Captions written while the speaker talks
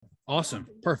Awesome.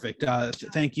 Perfect.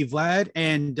 Thank you, Vlad.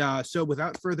 And so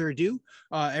without further ado,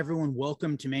 everyone,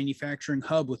 welcome to Manufacturing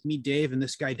Hub with me, Dave, and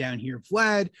this guy down here,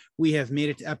 Vlad. We have made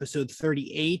it to episode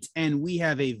 38, and we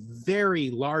have a very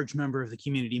large member of the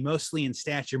community, mostly in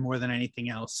stature more than anything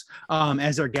else,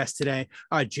 as our guest today,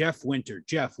 Jeff Winter.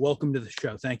 Jeff, welcome to the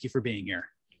show. Thank you for being here.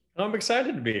 I'm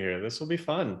excited to be here. This will be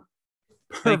fun.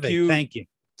 Perfect. Thank you.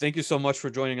 Thank you so much for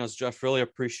joining us, Jeff. Really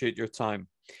appreciate your time.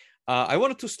 I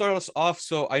wanted to start us off.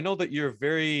 So I know that you're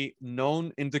very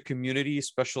known in the community,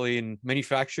 especially in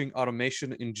manufacturing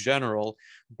automation in general,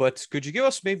 but could you give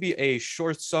us maybe a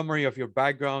short summary of your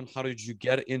background? How did you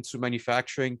get into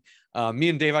manufacturing? Me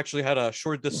and Dave actually had a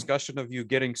short discussion of you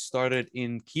getting started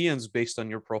in Keyence based on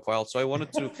your profile. So I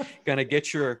wanted to kind of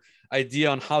get your idea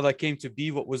on how that came to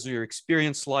be. What was your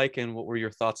experience like and what were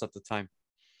your thoughts at the time?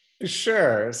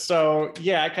 Sure. So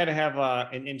yeah, I kind of have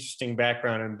an interesting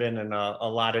background and been in a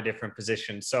lot of different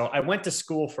positions. So I went to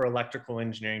school for electrical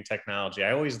engineering technology.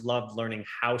 I always loved learning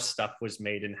how stuff was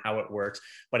made and how it works,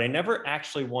 but I never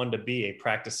actually wanted to be a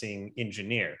practicing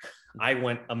engineer. I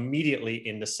went immediately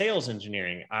into sales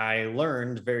engineering. I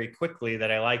learned very quickly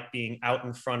that I like being out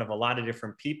in front of a lot of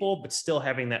different people, but still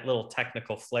having that little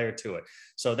technical flair to it.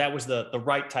 So that was the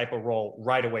right type of role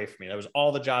right away for me. That was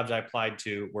all the jobs I applied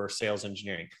to were sales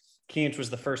engineering. Keyence was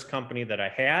the first company that I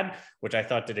had, which I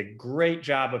thought did a great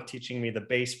job of teaching me the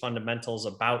base fundamentals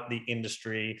about the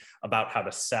industry, about how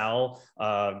to sell,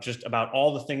 just about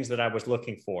all the things that I was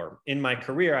looking for. In my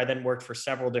career, I then worked for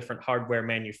several different hardware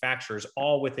manufacturers,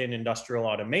 all within industrial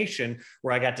automation,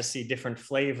 where I got to see different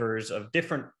flavors of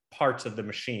different parts of the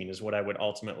machine is what I would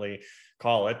ultimately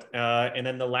call it. And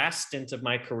then the last stint of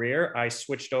my career, I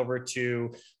switched over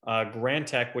to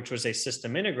Grantech, which was a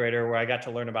system integrator where I got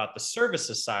to learn about the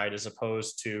services side as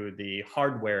opposed to the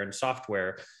hardware and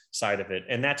software side of it.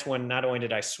 And that's when not only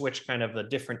did I switch kind of a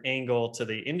different angle to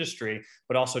the industry,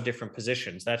 but also different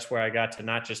positions. That's where I got to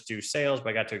not just do sales, but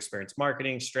I got to experience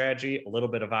marketing, strategy, a little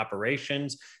bit of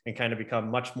operations, and kind of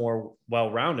become much more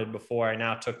well-rounded before I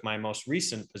now took my most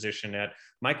recent position at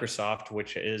Microsoft,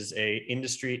 which is a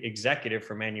industry executive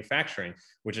for manufacturing,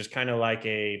 which is kind of like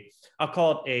I'll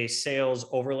call it a sales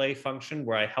overlay function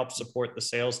where I help support the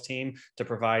sales team to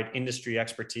provide industry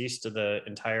expertise to the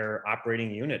entire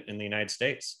operating unit in the United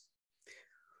States.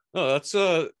 No, that's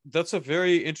a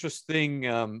very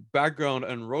interesting background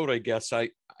and road, I guess. I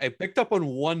picked up on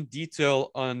one detail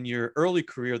on your early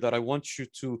career that I want you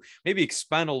to maybe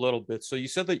expand a little bit. So you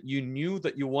said that you knew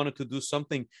that you wanted to do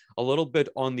something a little bit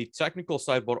on the technical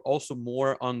side, but also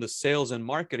more on the sales and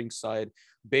marketing side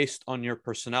based on your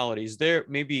personality. Is there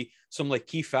maybe some like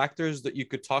key factors that you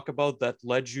could talk about that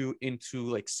led you into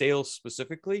like sales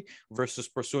specifically versus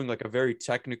pursuing like a very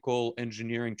technical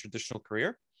engineering traditional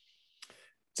career?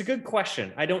 It's a good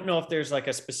question. I don't know if there's like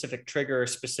a specific trigger or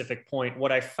specific point.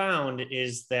 What I found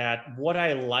is that what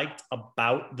I liked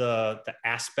about the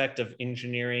aspect of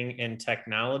engineering and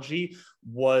technology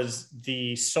was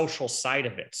the social side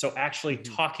of it. So actually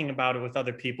talking about it with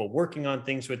other people, working on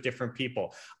things with different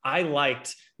people. I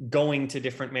liked going to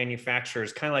different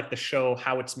manufacturers, kind of like the show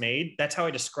How It's Made. That's how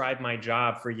I described my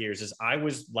job for years, is I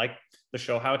was like the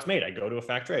show How It's Made. I go to a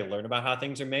factory, I learn about how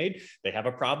things are made. They have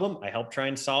a problem. I help try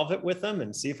and solve it with them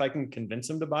and see if I can convince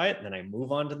them to buy it. And then I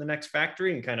move on to the next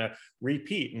factory and kind of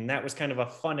repeat. And that was kind of a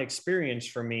fun experience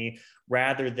for me,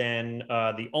 rather than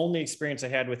the only experience I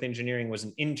had with engineering was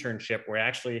an internship where I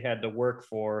actually had to work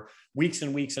for weeks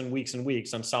and weeks and weeks and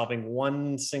weeks on solving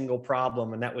one single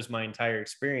problem. And that was my entire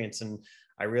experience. And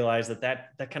I realized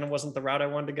that kind of wasn't the route I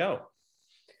wanted to go.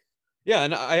 Yeah,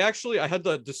 and I had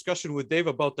the discussion with Dave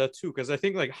about that too, because I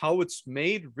think like How It's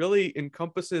Made really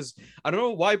encompasses, I don't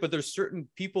know why, but there's certain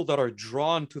people that are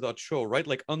drawn to that show, right?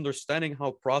 Like understanding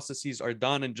how processes are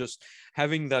done and just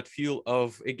having that feel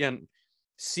of, again,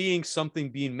 seeing something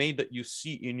being made that you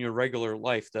see in your regular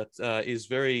life that is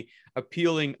very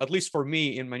appealing, at least for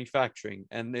me in manufacturing.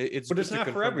 And but it's not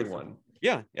for everyone.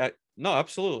 Yeah, no,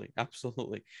 absolutely.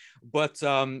 But,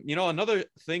 another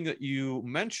thing that you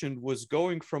mentioned was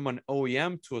going from an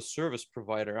OEM to a service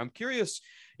provider. I'm curious,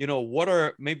 what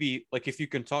are maybe, like, if you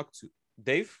can talk to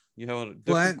Dave, you have a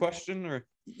different question or?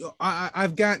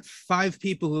 I've got 5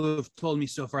 people who have told me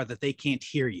so far that they can't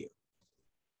hear you.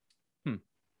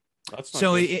 That's not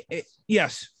so good.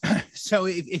 Yes. So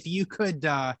if you could,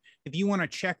 if you want to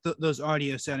check those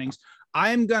audio settings,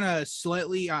 I'm gonna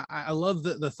slightly. I love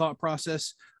the thought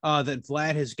process that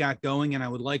Vlad has got going, and I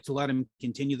would like to let him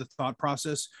continue the thought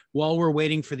process while we're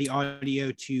waiting for the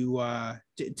audio to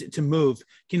move.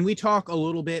 Can we talk a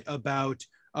little bit about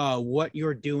what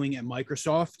you're doing at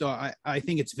Microsoft. I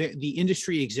think the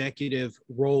industry executive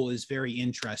role is very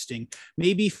interesting.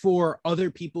 Maybe for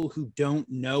other people who don't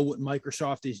know what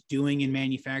Microsoft is doing in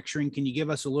manufacturing, can you give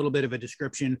us a little bit of a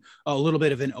description, a little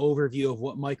bit of an overview of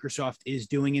what Microsoft is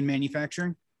doing in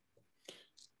manufacturing?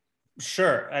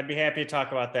 Sure, I'd be happy to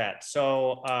talk about that.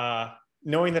 So,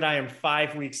 knowing that I am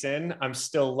 5 weeks in, I'm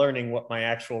still learning what my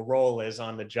actual role is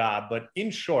on the job. But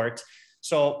in short,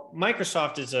 so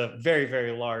Microsoft is a very,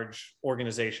 very large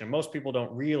organization. Most people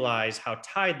don't realize how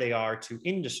tied they are to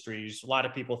industries. A lot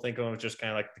of people think of it just kind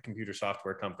of like the computer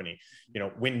software company,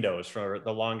 Windows for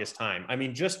the longest time. I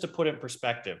mean, just to put it in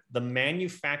perspective, the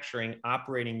manufacturing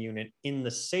operating unit in the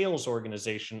sales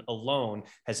organization alone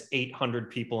has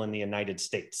 800 people in the United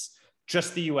States.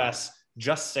 Just the US,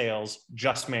 just sales,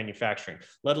 just manufacturing,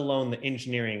 let alone the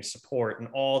engineering support and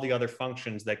all the other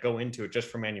functions that go into it just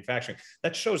for manufacturing.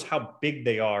 That shows how big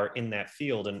they are in that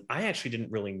field. And I actually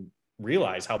didn't really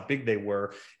realize how big they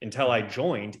were until I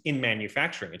joined in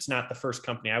manufacturing. It's not the first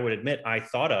company I would admit I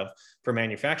thought of for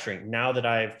manufacturing. Now that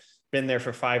I've been there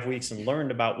for 5 weeks and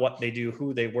learned about what they do,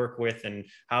 who they work with, and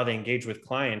how they engage with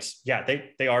clients, yeah,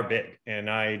 they are big. And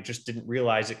I just didn't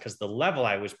realize it because the level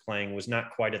I was playing was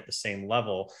not quite at the same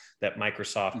level that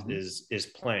Microsoft is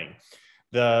playing.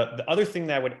 The other thing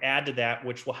that I would add to that,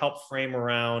 which will help frame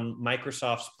around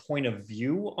Microsoft's point of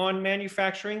view on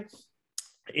manufacturing,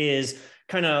 is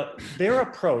kind of their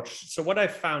approach. So what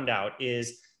I've found out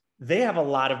is they have a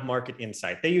lot of market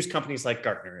insight. They use companies like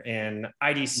Gartner and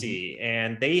IDC,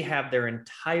 and they have their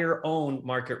entire own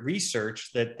market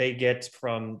research that they get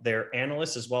from their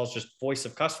analysts as well as just voice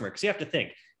of customer. Because you have to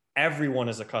think, everyone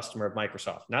is a customer of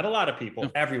Microsoft. Not a lot of people,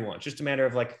 everyone. It's just a matter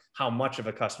of like how much of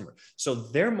a customer. So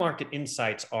their market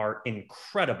insights are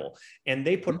incredible. And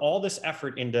they put all this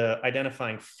effort into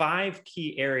identifying 5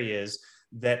 key areas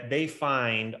that they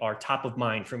find are top of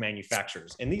mind for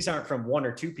manufacturers. And these aren't from 1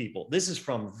 or 2 people. This is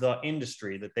from the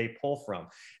industry that they pull from.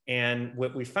 And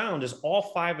what we found is all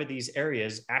 5 of these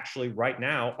areas actually right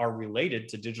now are related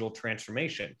to digital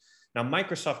transformation. Now,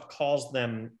 Microsoft calls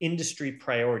them industry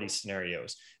priority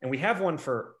scenarios, and we have one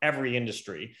for every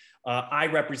industry. I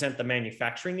represent the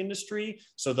manufacturing industry,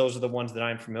 so those are the ones that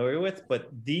I'm familiar with, but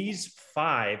these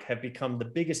 5 have become the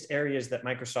biggest areas that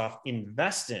Microsoft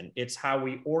invests in. It's how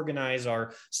we organize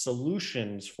our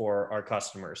solutions for our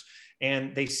customers,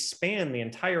 and they span the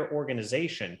entire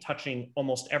organization, touching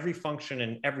almost every function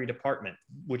in every department,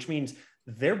 which means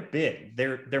they're big.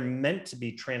 They're meant to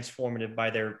be transformative by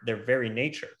their very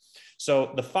nature.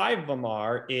 So the 5 of them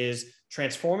is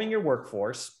transforming your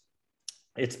workforce,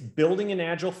 it's building an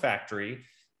agile factory,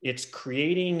 it's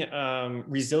creating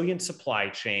resilient supply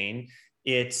chain,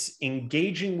 it's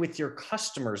engaging with your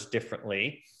customers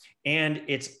differently, and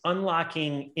it's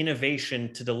unlocking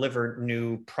innovation to deliver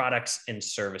new products and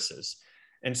services.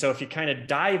 And so if you kind of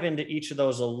dive into each of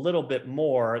those a little bit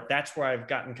more, that's where I've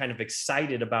gotten kind of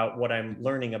excited about what I'm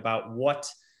learning about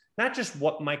not just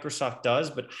what Microsoft does,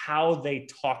 but how they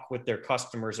talk with their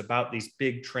customers about these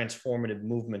big transformative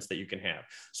movements that you can have.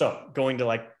 So going to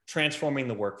like transforming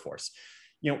the workforce,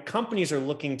 companies are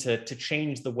looking to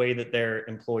change the way that their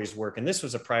employees work. And this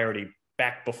was a priority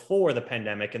back before the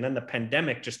pandemic. And then the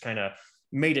pandemic just kind of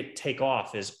made it take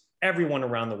off as everyone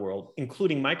around the world,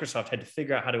 including Microsoft, had to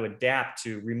figure out how to adapt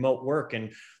to remote work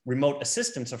and remote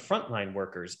assistance of frontline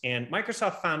workers. And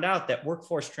Microsoft found out that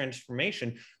workforce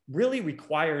transformation really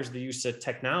requires the use of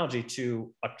technology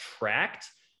to attract,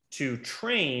 to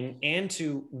train, and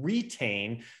to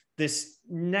retain this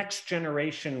next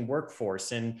generation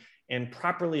workforce and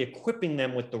properly equipping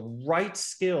them with the right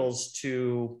skills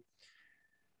to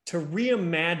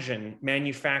reimagine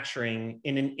manufacturing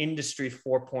in an industry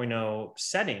 4.0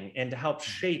 setting and to help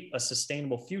shape a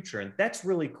sustainable future. And that's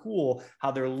really cool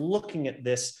how they're looking at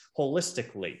this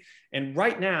holistically. And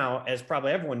right now, as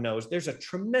probably everyone knows, there's a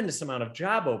tremendous amount of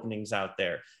job openings out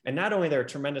there. And not only are there a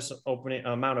tremendous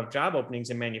amount of job openings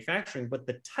in manufacturing, but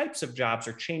the types of jobs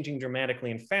are changing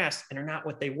dramatically and fast and are not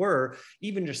what they were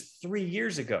even just 3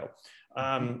 years ago.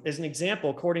 As an example,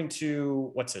 according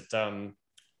to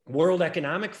World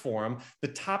Economic Forum, the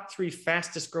top 3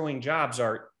 fastest growing jobs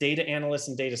are data analysts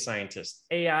and data scientists,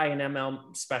 AI and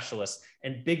ML specialists,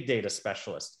 and big data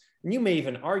specialists. And you may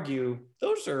even argue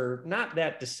those are not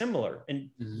that dissimilar.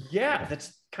 And yeah,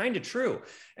 that's kind of true.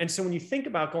 And so when you think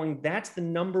about that's the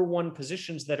number 1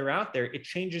 positions that are out there, it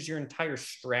changes your entire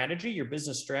strategy, your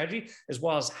business strategy, as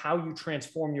well as how you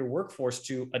transform your workforce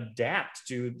to adapt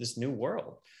to this new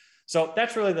world. So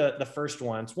that's really the first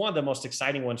one. It's one of the most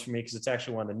exciting ones for me because it's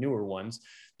actually one of the newer ones.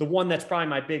 The one that's probably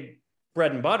my big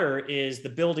bread and butter is the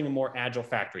building a more agile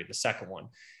factory, the second one.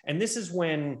 And this is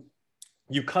when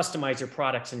you customize your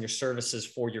products and your services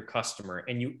for your customer,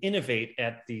 and you innovate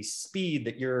at the speed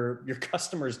that your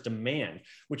customers demand,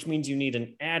 which means you need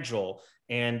an agile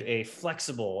and a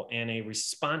flexible and a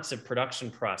responsive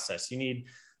production process. You need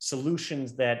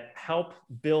solutions that help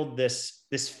build this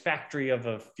factory of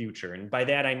a future. And by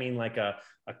that, I mean like a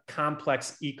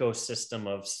complex ecosystem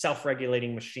of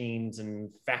self-regulating machines and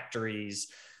factories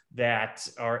that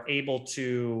are able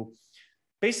to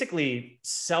basically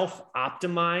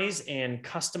self-optimize and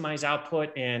customize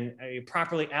output and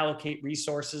properly allocate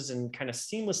resources and kind of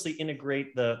seamlessly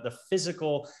integrate the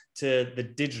physical to the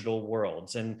digital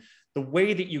worlds. And the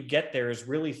way that you get there is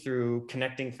really through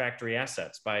connecting factory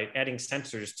assets by adding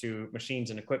sensors to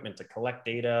machines and equipment to collect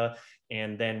data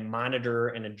and then monitor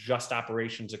and adjust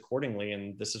operations accordingly.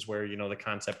 And this is where, the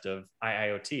concept of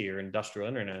IIoT, or industrial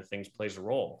Internet of Things, plays a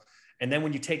role. And then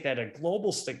when you take that at a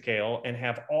global scale and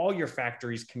have all your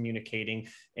factories communicating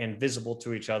and visible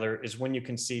to each other, is when you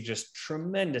can see just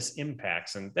tremendous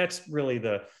impacts. And that's really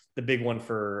the big one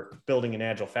for building an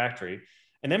agile factory.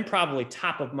 And then probably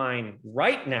top of mind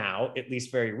right now, at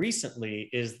least very recently,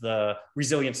 is the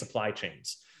resilient supply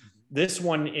chains. This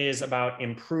one is about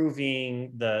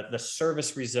improving the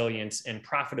service resilience and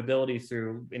profitability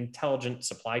through intelligent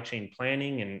supply chain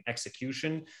planning and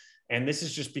execution. And this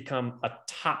has just become a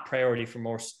top priority for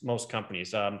most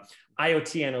companies. IoT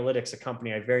Analytics, a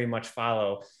company I very much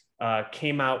follow,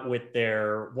 came out with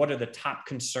their what are the top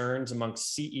concerns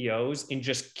amongst CEOs in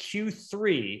just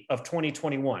Q3 of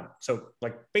 2021. So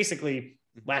like basically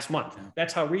last month.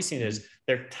 That's how recent it is.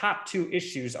 Their top two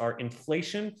issues are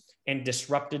inflation and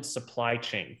disrupted supply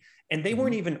chain. And they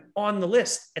weren't even on the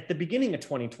list at the beginning of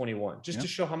 2021, just to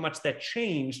show how much that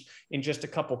changed in just a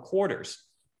couple quarters.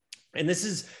 And this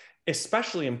is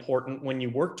especially important when you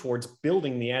work towards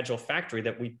building the agile factory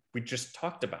that we just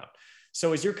talked about.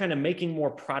 So as you're kind of making more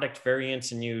product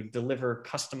variants and you deliver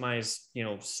customized,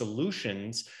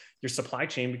 solutions, your supply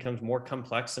chain becomes more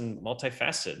complex and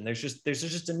multifaceted. And there's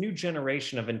just a new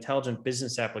generation of intelligent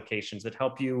business applications that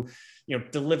help you,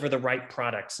 deliver the right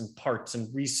products and parts and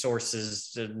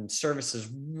resources and services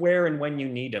where and when you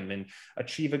need them, and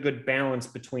achieve a good balance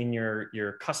between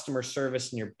your customer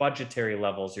service and your budgetary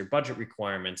levels, your budget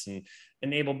requirements, and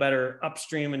enable better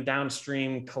upstream and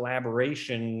downstream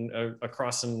collaboration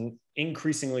across an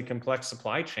increasingly complex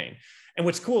supply chain. And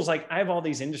what's cool is like, I have all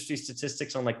these industry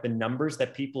statistics on like the numbers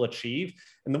that people achieve.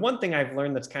 And the one thing I've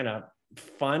learned that's kind of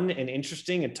fun and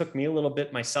interesting, it took me a little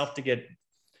bit myself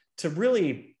to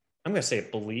really, I'm going to say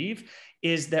believe,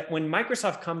 is that when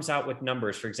Microsoft comes out with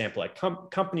numbers, for example, like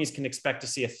companies can expect to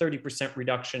see a 30%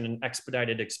 reduction in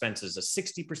expedited expenses, a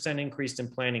 60% increase in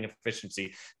planning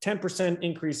efficiency, 10%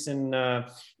 increase in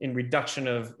reduction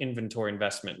of inventory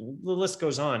investment. The list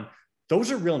goes on. Those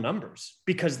are real numbers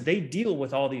because they deal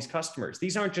with all these customers.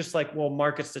 These aren't just like,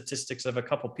 market statistics of a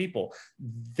couple people.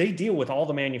 They deal with all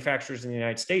the manufacturers in the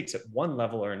United States at one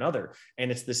level or another. And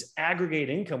it's this aggregate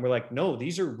income. We're like, no,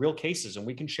 these are real cases. And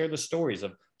we can share the stories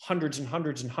of hundreds and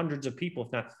hundreds and hundreds of people,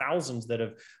 if not thousands, that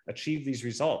have achieved these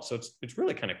results. So it's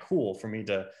really kind of cool for me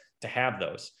to have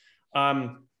those.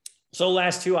 So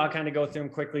last two, I'll kind of go through them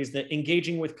quickly, is that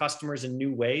engaging with customers in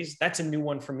new ways. That's a new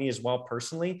one for me as well,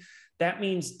 personally. That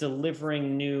means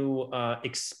delivering new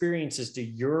experiences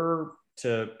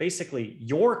to basically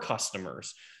your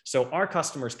customers. So our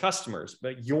customers,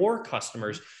 but your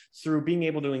customers, through being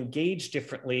able to engage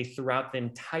differently throughout the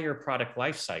entire product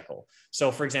life cycle. So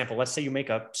for example, let's say you make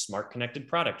a smart connected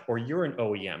product, or you're an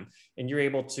OEM and you're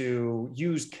able to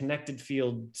use connected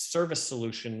field service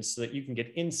solutions so that you can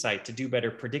get insight to do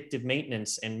better predictive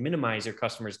maintenance and minimize your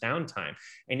customers' downtime.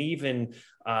 And even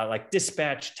like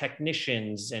dispatch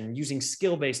technicians and using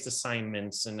skill-based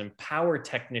assignments and empower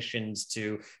technicians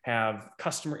to have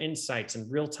customer insights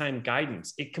and real-time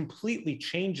guidance. It completely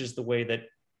changes the way that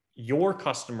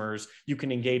you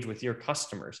can engage with your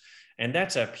customers. And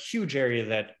that's a huge area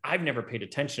that I've never paid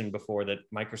attention before that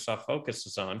Microsoft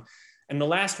focuses on. And the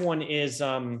last one is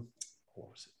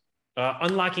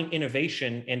unlocking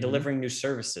innovation and delivering new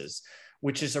services,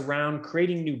 which is around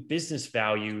creating new business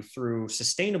value through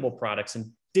sustainable products and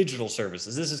digital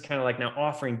services. This is kind of like now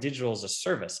offering digital as a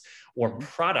service or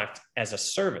product as a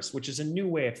service, which is a new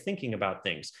way of thinking about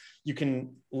things. You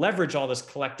can leverage all this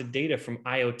collected data from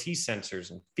IoT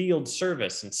sensors and field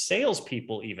service and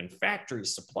salespeople, even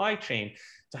factories, supply chain,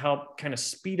 to help kind of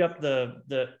speed up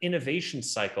the innovation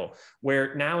cycle,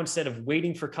 where now instead of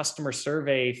waiting for customer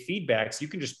survey feedbacks, you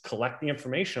can just collect the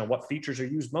information on what features are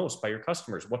used most by your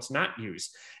customers, what's not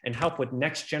used, and help with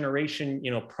next generation,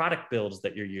 product builds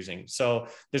that you're using. So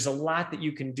there's a lot that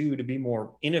you can do to be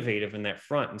more innovative in that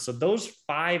front. And so those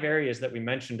 5 areas that we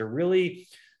mentioned are really,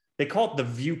 they call it the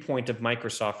viewpoint of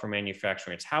Microsoft for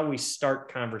manufacturing. It's how we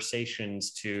start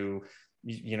conversations to,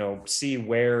 see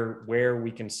where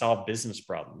we can solve business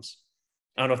problems.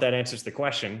 I don't know if that answers the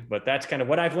question, but that's kind of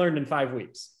what I've learned in 5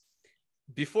 weeks.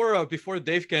 Before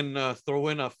Dave can throw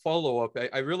in a follow-up,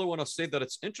 I really want to say that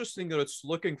it's interesting that it's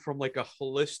looking from like a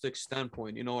holistic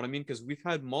standpoint. You know what I mean? Because we've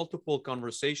had multiple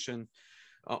conversation,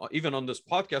 even on this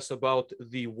podcast, about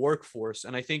the workforce.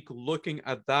 And I think looking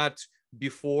at that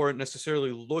before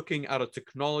necessarily looking at a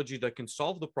technology that can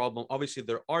solve the problem, obviously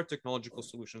there are technological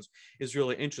solutions, is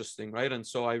really interesting, right? And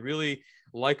so I really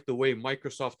like the way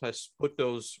Microsoft has put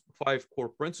those 5 core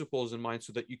principles in mind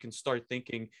so that you can start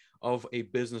thinking of a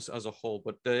business as a whole.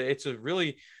 But it's a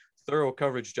really thorough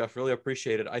coverage, Jeff. Really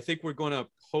appreciate it. I think we're going to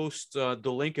post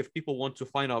the link if people want to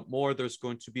find out more. There's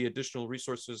going to be additional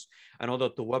resources. I know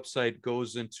that the website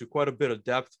goes into quite a bit of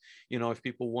depth, if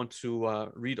people want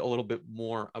to read a little bit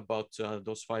more about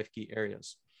those 5 key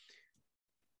areas.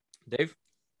 Dave?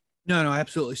 No,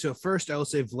 absolutely. So first, I will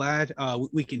say, Vlad,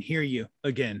 we can hear you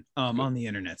again on the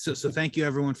internet. So thank you,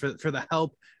 everyone, for the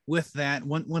help with that.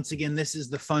 Once again, this is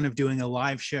the fun of doing a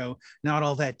live show, not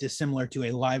all that dissimilar to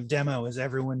a live demo, as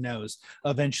everyone knows.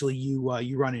 Eventually,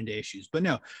 you run into issues. But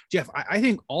no, Jeff, I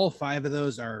think all 5 of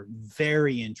those are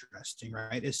very interesting,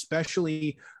 right?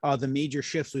 Especially the major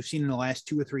shifts we've seen in the last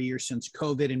 2 or 3 years since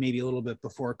COVID, and maybe a little bit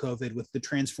before COVID, with the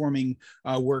transforming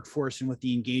workforce and with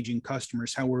the engaging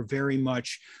customers, how we're very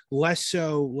much less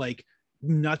so like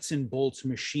nuts and bolts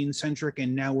machine centric,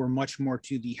 and now we're much more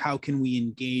to the how can we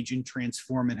engage and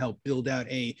transform and help build out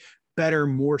a better,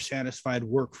 more satisfied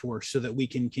workforce so that we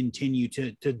can continue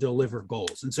to deliver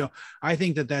goals. And so I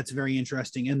think that that's very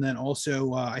interesting. And then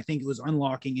also I think it was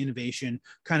unlocking innovation,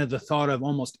 kind of the thought of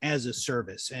almost as a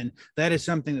service, and that is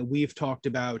something that we've talked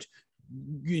about,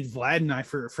 Vlad and I,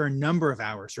 for a number of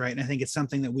hours, right? And I think it's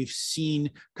something that we've seen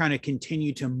kind of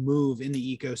continue to move in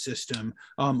the ecosystem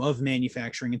of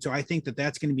manufacturing. And so I think that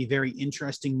that's going to be very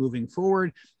interesting moving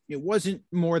forward. It wasn't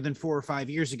more than 4 or 5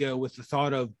 years ago with the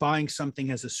thought of buying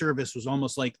something as a service was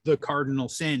almost like the cardinal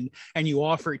sin, and you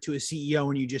offer it to a CEO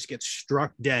and you just get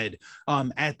struck dead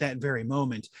at that very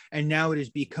moment. And now it has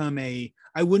become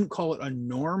I wouldn't call it a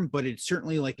norm, but it's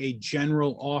certainly like a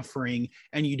general offering,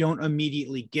 and you don't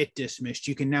immediately get dismissed.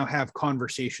 You can now have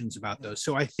conversations about those.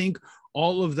 So I think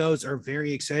all of those are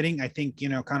very exciting. I think,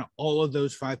 kind of all of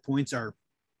those 5 points are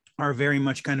very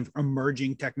much kind of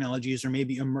emerging technologies, or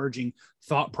maybe emerging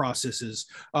thought processes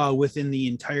within the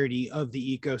entirety of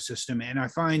the ecosystem. And I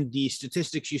find the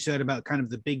statistics you said about kind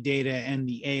of the big data and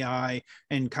the AI,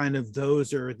 and kind of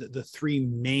those are the 3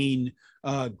 main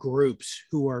groups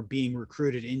who are being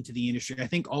recruited into the industry. I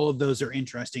think all of those are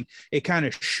interesting. It kind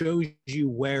of shows you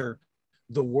where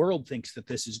the world thinks that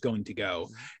this is going to go.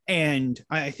 And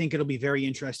I think it'll be very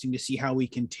interesting to see how we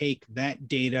can take that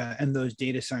data and those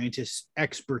data scientists'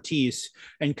 expertise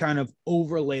and kind of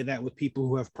overlay that with people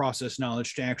who have process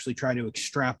knowledge to actually try to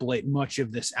extrapolate much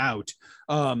of this out.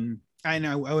 And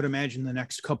I would imagine the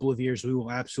next couple of years, we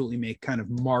will absolutely make kind of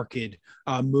marked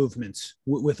movements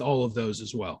with all of those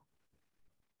as well.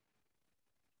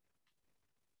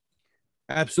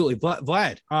 Absolutely.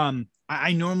 Vlad,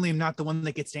 I normally am not the one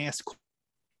that gets to ask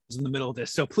in the middle of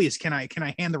this, so please, can I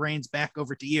hand the reins back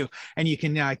over to you, and you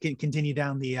can continue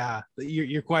down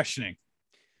your questioning.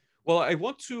 Well, I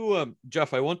want to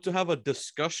Jeff, I want to have a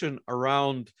discussion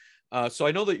around so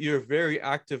I know that you're very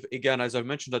active, again, as I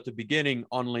mentioned at the beginning,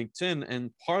 on LinkedIn,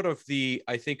 and part of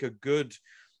I think a good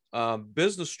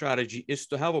business strategy is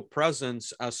to have a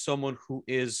presence as someone who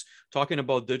is talking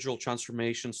about digital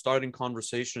transformation, starting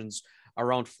conversations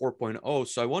around 4.0.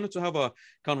 So I wanted to have a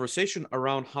conversation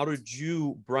around how did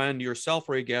you brand yourself,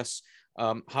 or I guess,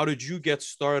 how did you get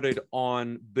started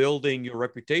on building your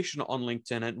reputation on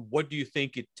LinkedIn, and what do you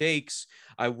think it takes?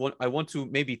 I want to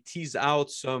maybe tease out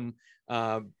some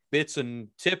bits and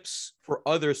tips for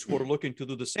others who are looking to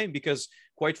do the same, because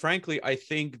quite frankly, I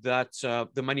think that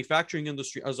the manufacturing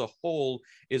industry as a whole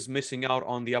is missing out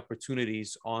on the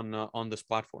opportunities on this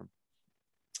platform.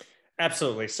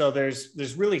 Absolutely. So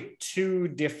there's really 2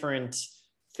 different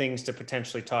things to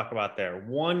potentially talk about there.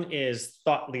 One is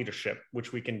thought leadership,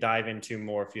 which we can dive into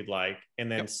more if you'd like.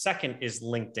 And then second is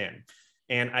LinkedIn.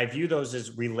 And I view those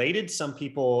as related. Some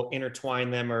people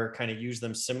intertwine them or kind of use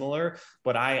them similar,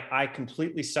 but I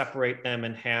completely separate them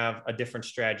and have a different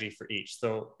strategy for each.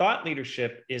 So thought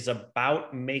leadership is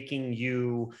about making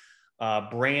you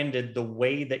branded the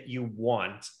way that you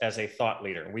want as a thought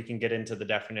leader. We can get into the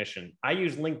definition. I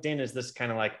use LinkedIn as this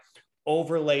kind of like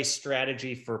overlay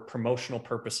strategy for promotional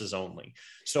purposes only.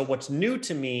 So what's new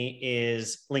to me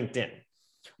is LinkedIn.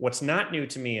 What's not new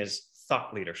to me is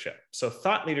thought leadership. So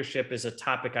thought leadership is a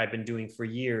topic I've been doing for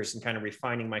years and kind of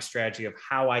refining my strategy of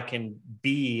how I can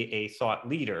be a thought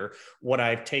leader. What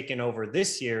I've taken over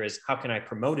this year is how can I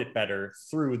promote it better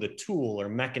through the tool or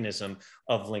mechanism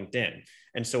of LinkedIn.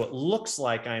 And so it looks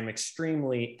like I'm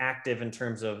extremely active in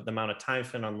terms of the amount of time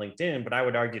spent on LinkedIn, but I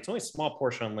would argue it's only a small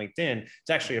portion on LinkedIn. It's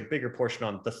actually a bigger portion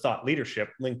on the thought leadership.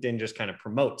 LinkedIn just kind of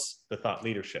promotes the thought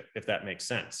leadership, if that makes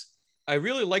sense. I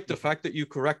really like the fact that you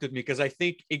corrected me, because I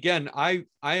think, again, I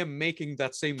am making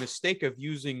that same mistake of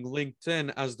using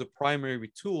LinkedIn as the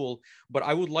primary tool, but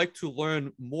I would like to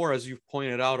learn more, as you've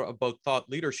pointed out, about thought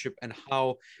leadership and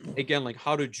how, again, like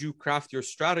how did you craft your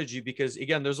strategy? Because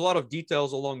again, there's a lot of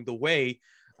details along the way.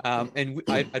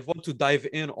 I'd want to dive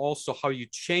in also how you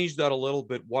changed that a little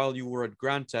bit while you were at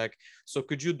Grantech. So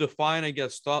could you define, I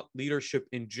guess, thought leadership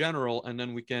in general, and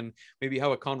then we can maybe have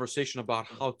a conversation about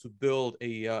how to build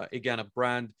again, a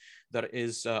brand that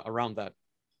is around that.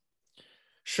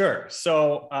 Sure.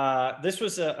 So this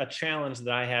was a challenge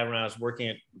that I had when I was working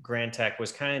at Grantech,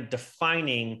 was kind of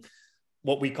defining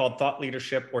what we called thought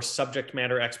leadership or subject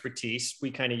matter expertise. We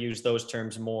kind of use those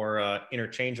terms more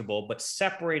interchangeable, but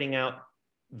separating out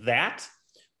that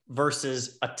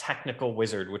versus a technical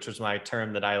wizard, which was my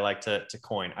term that I like to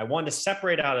coin. I wanted to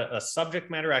separate out a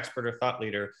subject matter expert or thought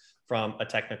leader from a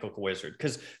technical wizard.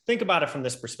 Because think about it from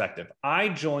this perspective. I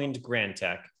joined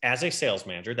Grantech as a sales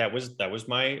manager. That was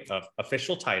my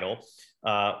official title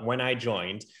when I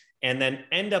joined, and then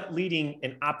end up leading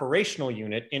an operational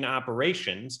unit in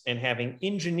operations and having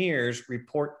engineers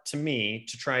report to me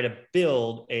to try to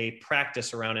build a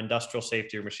practice around industrial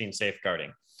safety or machine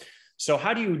safeguarding. So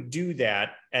how do you do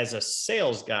that as a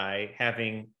sales guy,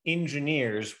 having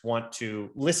engineers want to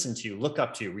listen to you, look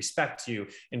up to you, respect you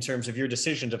in terms of your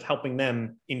decisions of helping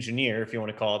them engineer, if you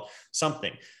want to call it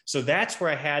something? So that's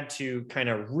where I had to kind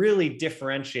of really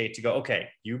differentiate to go, okay,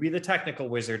 you be the technical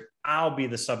wizard, I'll be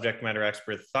the subject matter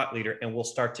expert, thought leader, and we'll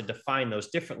start to define those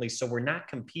differently. So we're not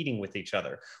competing with each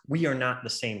other. We are not the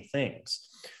same things.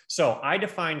 So I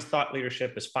defined thought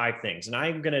leadership as 5 things. And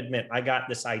I'm going to admit, I got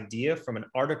this idea from an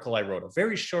article I wrote, a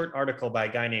very short article by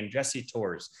a guy named Jesse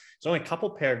Torres. It's only a couple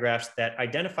paragraphs that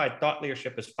identified thought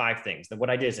leadership as 5 things. Then what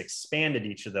I did is expanded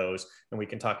each of those, and we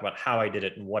can talk about how I did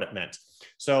it and what it meant.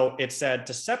 So it said,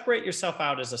 to separate yourself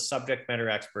out as a subject matter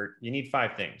expert, you need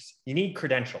 5 things. You need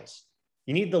credentials.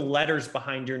 You need the letters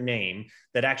behind your name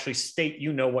that actually state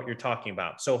you know what you're talking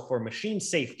about. So for machine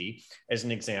safety, as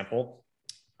an example,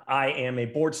 I am a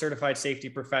board certified safety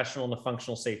professional and a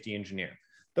functional safety engineer.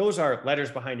 Those are letters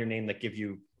behind your name that give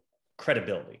you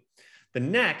credibility. The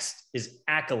next is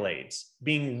accolades,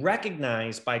 being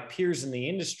recognized by peers in the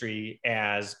industry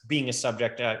as being a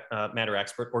subject matter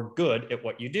expert or good at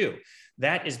what you do.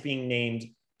 That is being named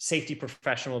Safety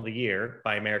Professional of the Year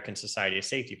by American Society of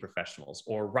Safety Professionals,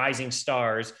 or Rising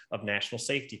Stars of National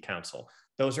Safety Council.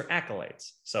 Those are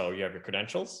accolades. So you have your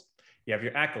credentials, you have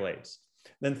your accolades.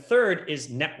 Then third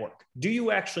is network. Do you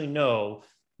actually know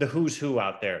the who's who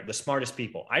out there, the smartest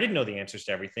people? I didn't know the answers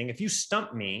to everything. If you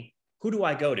stump me, who do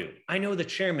I go to? I know the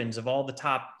chairmans of all the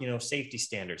top, safety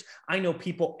standards. I know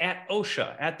people at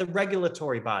OSHA, at the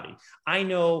regulatory body. I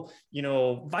know,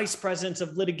 vice presidents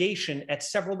of litigation at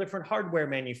several different hardware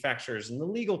manufacturers and the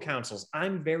legal councils.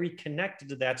 I'm very connected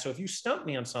to that. So if you stump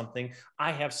me on something,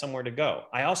 I have somewhere to go.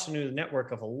 I also knew the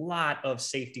network of a lot of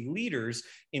safety leaders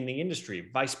in the industry,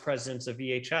 vice presidents of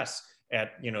EHS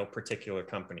at, particular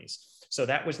companies. So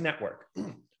that was network.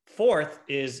 Fourth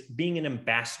is being an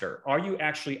ambassador. Are you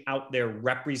actually out there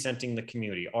representing the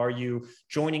community? Are you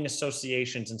joining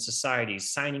associations and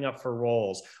societies, signing up for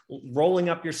roles, rolling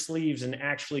up your sleeves and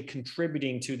actually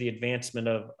contributing to the advancement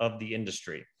of the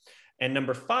industry? And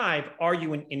number 5, are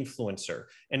you an influencer?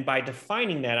 And by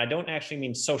defining that, I don't actually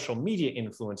mean social media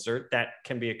influencer. That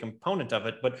can be a component of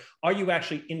it, but are you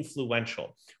actually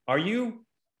influential? Are you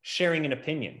sharing an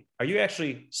opinion? Are you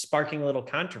actually sparking a little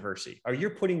controversy? Are you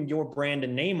putting your brand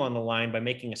and name on the line by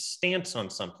making a stance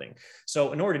on something?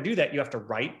 So in order to do that, you have to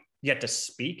write, you have to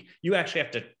speak, you actually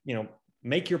have to,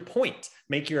 make your point,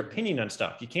 make your opinion on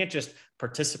stuff. You can't just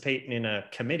participate in a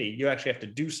committee. You actually have to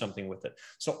do something with it.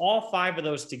 So all 5 of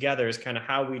those together is kind of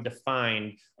how we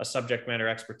define a subject matter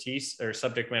expertise or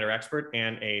subject matter expert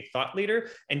and a thought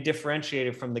leader, and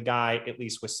differentiated from the guy, at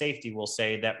least with safety, we'll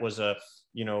say, that was a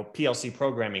PLC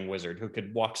programming wizard who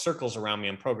could walk circles around me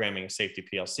on programming a safety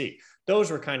PLC. Those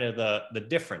were kind of the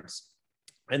difference.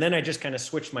 And then I just kind of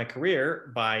switched my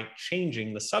career by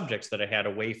changing the subjects that I had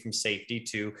away from safety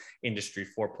to Industry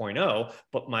 4.0.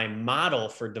 But my model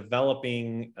for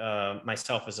developing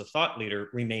myself as a thought leader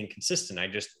remained consistent. I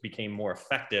just became more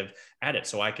effective at it.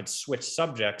 So I could switch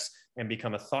subjects and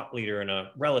become a thought leader in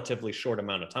a relatively short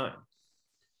amount of time.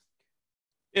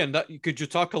 Yeah, and could you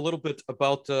talk a little bit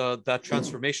about that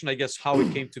transformation, I guess, how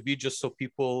it came to be, just so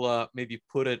people maybe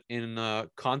put it in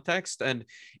context? And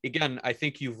again, I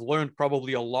think you've learned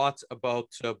probably a lot about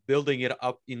building it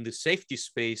up in the safety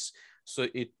space. So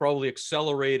it probably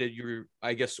accelerated your,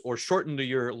 I guess, or shortened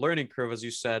your learning curve, as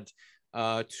you said,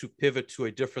 to pivot to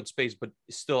a different space. But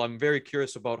still, I'm very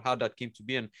curious about how that came to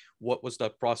be and what was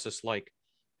that process like?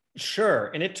 Sure.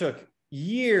 And it took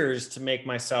years to make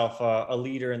myself a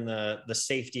leader in the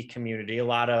safety community, a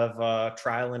lot of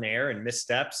trial and error and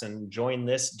missteps and join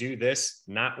this, do this,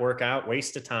 not work out,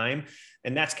 waste of time.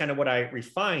 And that's kind of what I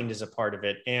refined as a part of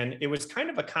it. And it was kind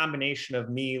of a combination of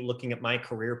me looking at my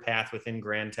career path within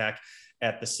Grand Tech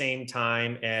at the same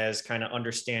time as kind of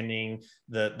understanding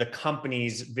the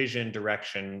company's vision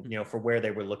direction, for where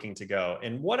they were looking to go.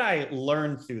 And what I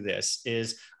learned through this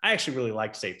is I actually really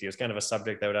liked safety. It was kind of a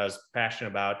subject that I was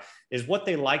passionate about. Is what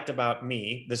they liked about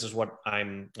me, this is what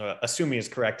I'm assuming is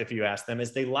correct if you ask them,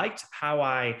 is they liked how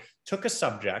I took a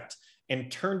subject and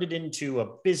turned it into a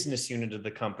business unit of the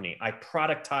company. I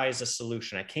productized a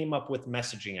solution. I came up with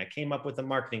messaging. I came up with a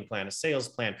marketing plan, a sales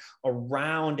plan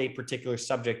around a particular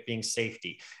subject being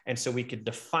safety. And so we could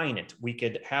define it. We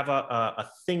could have a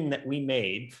thing that we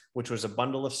made, which was a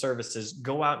bundle of services,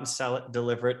 go out and sell it,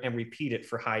 deliver it, and repeat it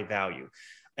for high value.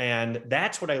 And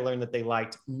that's what I learned that they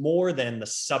liked more than the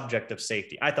subject of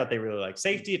safety. I thought they really liked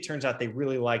safety. It turns out they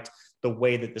really liked the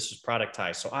way that this was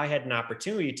productized. So I had an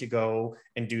opportunity to go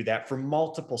and do that for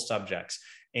multiple subjects.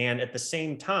 And at the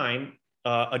same time,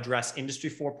 address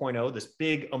Industry 4.0, this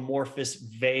big, amorphous,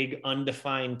 vague,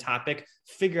 undefined topic,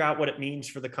 figure out what it means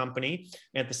for the company.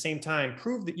 And at the same time,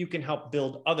 prove that you can help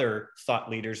build other thought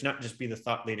leaders, not just be the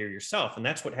thought leader yourself. And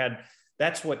that's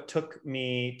what took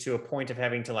me to a point of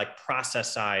having to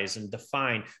processize and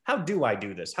define, how do I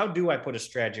do this? How do I put a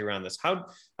strategy around this? How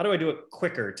do I do it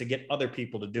quicker to get other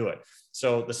people to do it?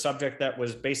 So the subject that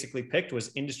was basically picked was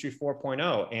Industry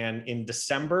 4.0. And in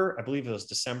December, I believe it was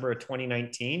December of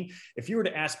 2019, if you were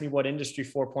to ask me what Industry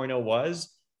 4.0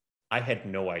 was, I had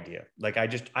no idea.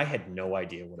 I had no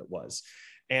idea what it was.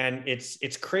 And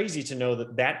it's crazy to know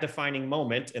that defining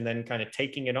moment and then kind of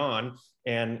taking it on.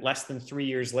 And less than 3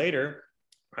 years later,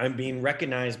 I'm being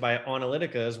recognized by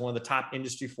Analytica as one of the top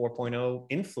Industry 4.0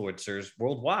 influencers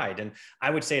worldwide. And I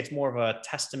would say it's more of a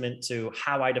testament to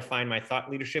how I define my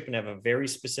thought leadership and have a very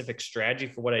specific strategy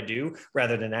for what I do,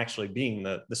 rather than actually being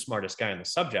the smartest guy on the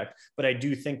subject. But I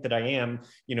do think that I am,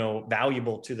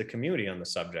 valuable to the community on the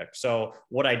subject. So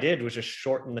what I did was just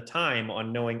shorten the time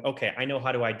on knowing, okay, I know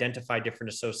how to identify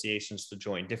different associations to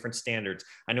join, different standards.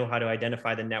 I know how to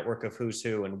identify the network of who's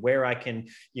who and where I can,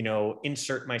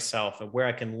 insert myself and where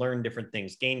I can learn different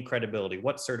things, gain credibility,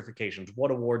 what certifications, what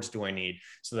awards do I need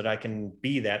so that I can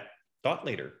be that thought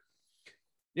leader.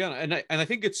 Yeah, and I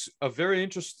think it's a very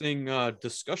interesting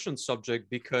discussion subject,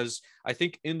 because I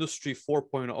think Industry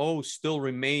 4.0 still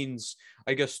remains,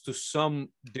 I guess, to some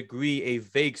degree, a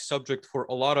vague subject for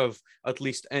a lot of at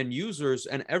least end users,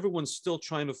 and everyone's still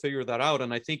trying to figure that out.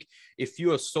 And I think if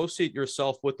you associate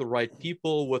yourself with the right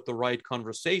people, with the right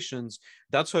conversations,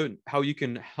 that's how you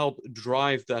can help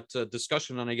drive that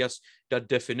discussion and I guess that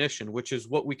definition, which is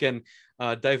what we can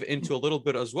dive into a little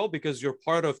bit as well, because you're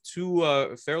part of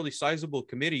two fairly sizable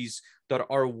committees that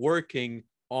are working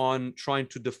on trying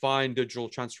to define digital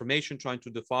transformation, trying to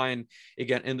define,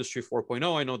 again, Industry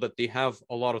 4.0. I know that they have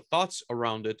a lot of thoughts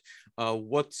around it.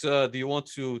 What do you want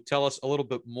to tell us a little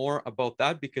bit more about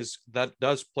that? Because that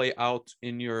does play out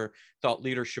in your thought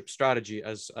leadership strategy,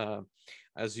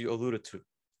 as you alluded to.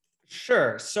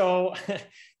 Sure. So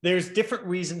there's different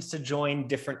reasons to join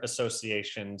different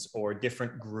associations or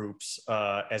different groups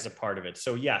as a part of it.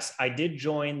 So yes, I did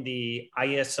join the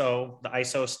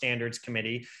ISO Standards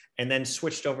Committee, and then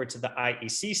switched over to the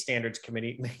IEC Standards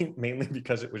Committee, mainly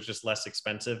because it was just less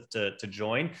expensive to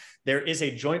join. There is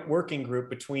a joint working group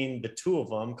between the two of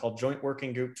them called Joint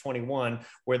Working Group 21,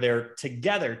 where they're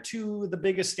together, two of the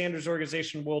biggest standards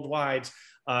organizations worldwide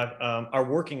are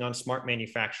working on smart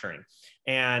manufacturing.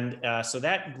 And so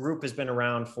that group has been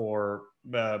around for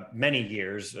many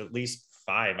years, at least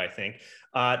 5, I think.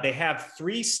 They have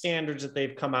 3 standards that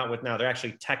they've come out with now. They're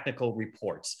actually technical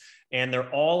reports, and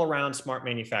they're all around smart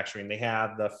manufacturing. They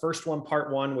have the first one,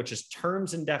 part 1, which is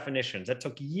terms and definitions. That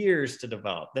took years to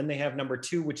develop. Then they have number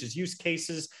 2, which is use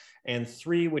cases, and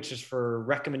 3, which is for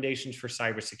recommendations for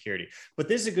cybersecurity. But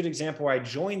this is a good example where I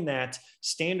joined that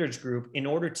standards group in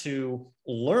order to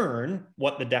learn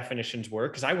what the definitions were,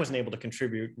 because I wasn't able to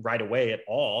contribute right away at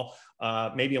all.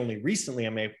 Maybe only recently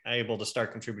I'm able to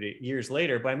start contributing years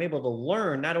later, but I'm able to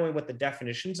learn not only what the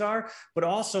definitions are, but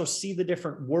also see the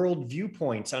different world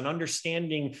viewpoints on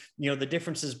understanding, the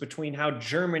differences between how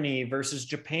Germany versus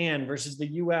Japan versus the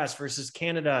US versus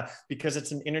Canada, because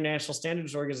it's an international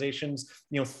standards organizations,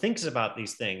 thinks about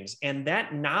these things. And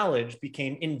that knowledge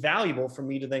became invaluable for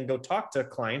me to then go talk to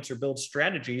clients or build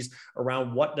strategies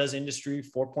around what does Industry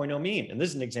 4.0 mean. And this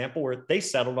is an example where they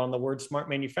settled on the word smart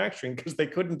manufacturing because they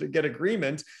couldn't get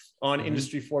agreement on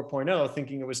Industry 4.0,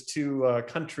 thinking it was too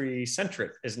country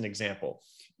centric, as an example,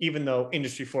 even though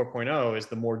Industry 4.0 is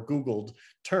the more Googled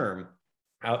term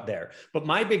out there. But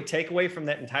my big takeaway from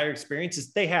that entire experience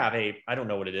is they have I don't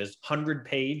know what it is,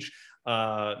 100-page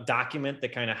document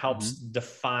that kind of helps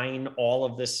define all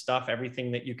of this stuff,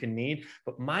 everything that you can need.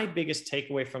 But my biggest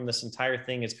takeaway from this entire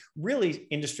thing is really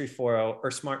Industry 4.0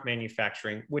 or smart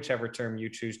manufacturing, whichever term you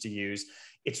choose to use.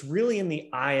 It's really in the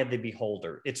eye of the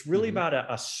beholder. It's really about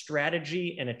a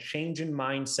strategy and a change in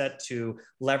mindset to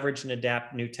leverage and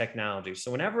adapt new technology.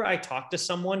 So whenever I talk to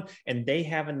someone and they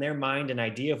have in their mind an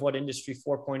idea of what Industry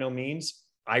 4.0 means,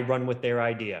 I run with their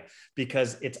idea,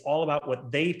 because it's all about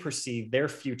what they perceive their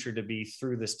future to be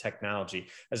through this technology,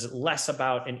 as less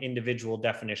about an individual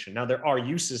definition. Now, there are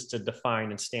uses to define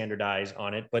and standardize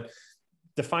on it, but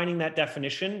defining that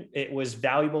definition, it was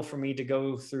valuable for me to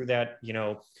go through that,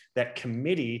 that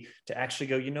committee to actually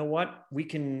go, you know what, we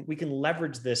can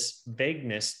leverage this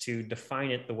vagueness to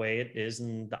define it the way it is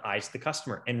in the eyes of the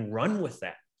customer and run with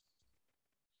that.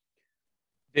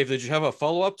 Dave, did you have a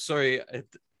follow-up? Sorry,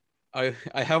 I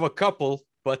have a couple,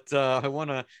 but I want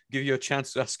to give you a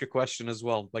chance to ask a question as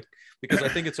well, because I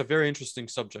think it's a very interesting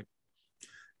subject.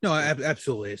 No,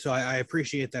 absolutely. So I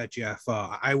appreciate that, Jeff.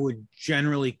 I would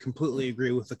generally completely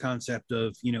agree with the concept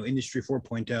of, Industry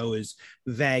 4.0 is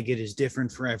vague. It is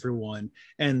different for everyone.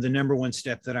 And the number one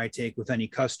step that I take with any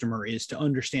customer is to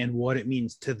understand what it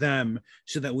means to them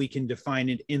so that we can define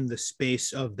it in the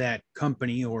space of that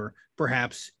company, or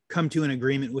perhaps come to an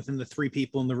agreement within the three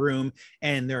people in the room,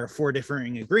 and there are four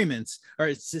differing agreements, or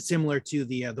it's similar to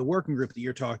the working group that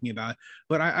you're talking about.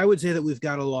 But I would say that we've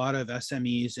got a lot of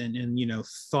SMEs and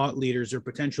thought leaders or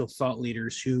potential thought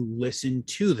leaders who listen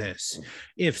to this.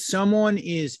 If someone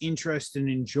is interested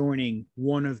in joining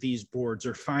one of these boards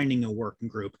or finding a working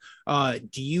group,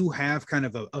 do you have kind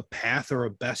of a path or a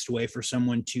best way for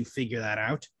someone to figure that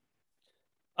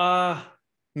out?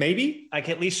 Maybe I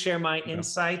can at least share my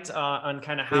insight on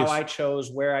kind of how I chose,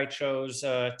 where I chose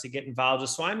to get involved.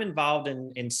 So I'm involved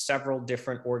in several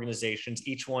different organizations,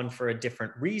 each one for a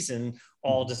different reason,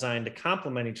 all designed to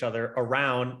complement each other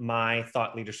around my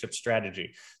thought leadership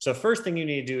strategy. So first thing you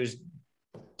need to do is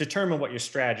determine what your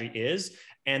strategy is.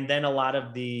 And then a lot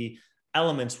of the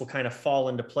elements will kind of fall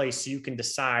into place so you can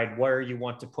decide where you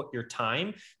want to put your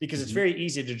time, because it's very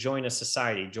easy to join a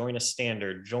society, join a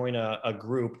standard, join a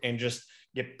group, and just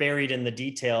get buried in the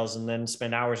details and then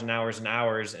spend hours and hours and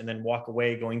hours and then walk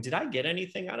away going, did I get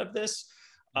anything out of this?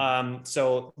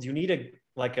 So you need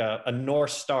a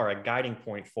North Star, a guiding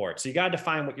point for it. So you got to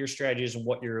define what your strategy is and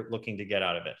what you're looking to get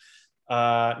out of it.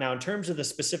 Now, in terms of the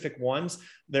specific ones,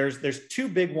 there's two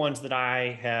big ones that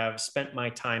I have spent my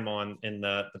time on in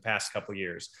the past couple of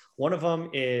years. One of them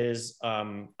is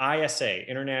ISA,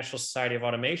 International Society of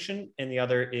Automation, and the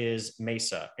other is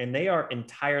MESA, and they are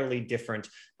entirely different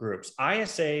groups.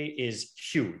 ISA is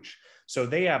huge. So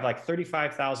they have like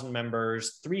 35,000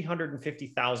 members,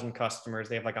 350,000 customers.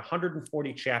 They have like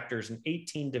 140 chapters and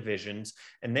 18 divisions,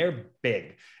 and they're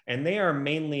big. And they are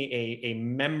mainly a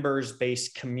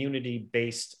members-based,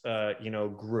 community-based,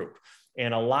 group.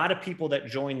 And a lot of people that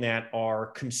join that are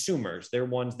consumers. They're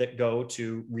ones that go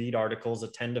to read articles,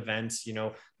 attend events,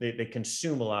 they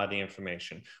consume a lot of the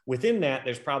information. Within that,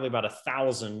 there's probably about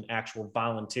 1,000 actual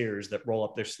volunteers that roll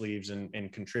up their sleeves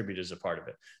and contribute as a part of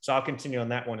it. So I'll continue on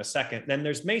that one a second. Then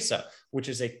there's MESA, which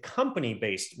is a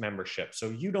company-based membership. So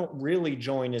you don't really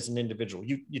join as an individual.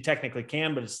 You technically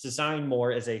can, but it's designed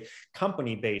more as a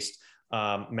company-based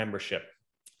membership.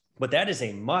 But that is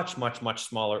a much, much, much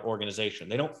smaller organization.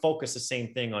 They don't focus the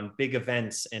same thing on big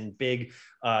events and big,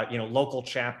 local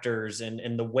chapters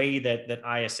and the way that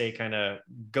ISA kind of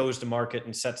goes to market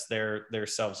and sets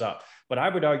themselves up. But I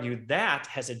would argue that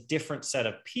has a different set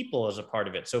of people as a part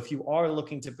of it. So if you are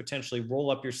looking to potentially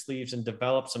roll up your sleeves and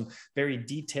develop some very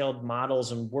detailed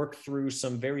models and work through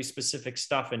some very specific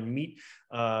stuff and meet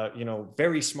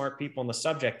very smart people on the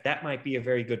subject, that might be a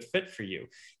very good fit for you.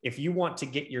 If you want to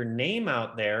get your name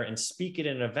out there and speak at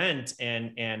an event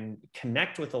and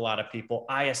connect with a lot of people,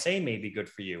 ISA may be good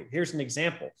for you. Here's an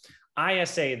example.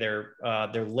 ISA,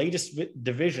 their latest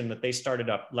division that they started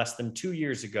up less than 2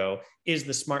 years ago, is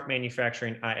the Smart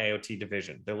Manufacturing IIoT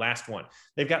division, their last one.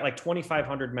 They've got like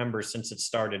 2,500 members since it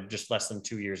started just less than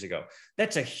 2 years ago.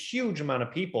 That's a huge amount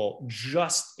of people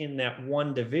just in that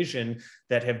one division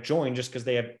that have joined just because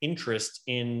they have interest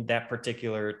in that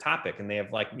particular topic. And they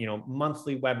have like,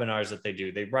 monthly webinars that they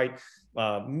do. They write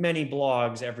many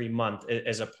blogs every month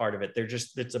as a part of it.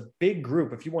 It's a big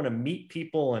group. If you want to meet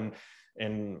people and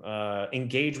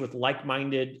engage with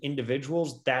like-minded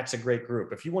individuals, that's a great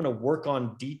group. If you want to work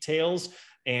on details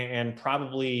and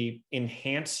probably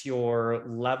enhance your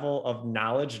level of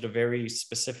knowledge at a very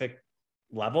specific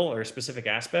level or a specific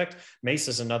aspect, Mace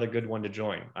is another good one to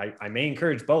join. I may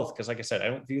encourage both because, like I said, I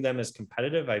don't view them as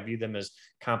competitive. I view them as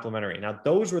complementary. Now,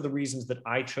 those were the reasons that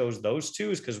I chose those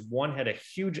two, is because one had a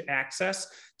huge access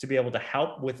to be able to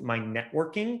help with my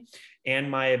networking and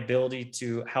my ability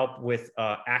to help with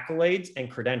accolades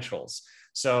and credentials.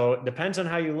 So it depends on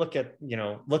how you look at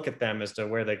them as to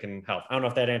where they can help. I don't know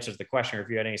if that answers the question, or if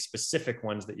you had any specific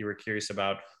ones that you were curious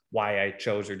about why I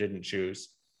chose or didn't choose.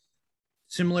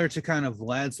 Similar to kind of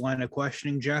Vlad's line of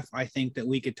questioning, Jeff, I think that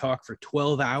we could talk for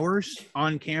 12 hours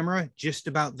on camera just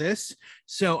about this.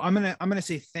 So I'm gonna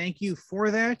say thank you for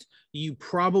that. You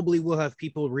probably will have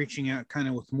people reaching out kind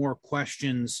of with more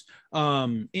questions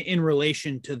in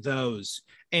relation to those.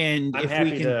 And I'm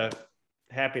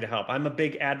happy to help. I'm a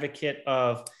big advocate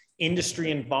of industry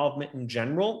involvement in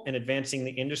general and advancing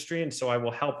the industry. And so I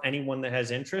will help anyone that has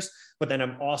interest, but then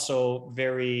I'm also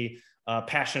very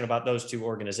passionate about those two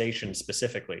organizations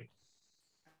specifically.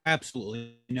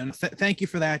 Absolutely. Thank you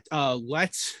for that.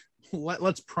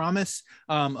 Let's promise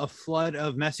a flood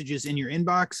of messages in your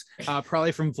inbox,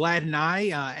 probably from Vlad and I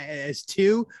as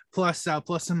two, plus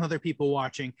some other people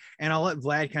watching. And I'll let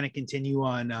Vlad kind of continue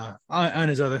on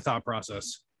his other thought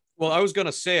process. Well, I was going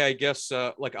to say, I guess,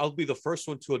 I'll be the first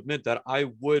one to admit that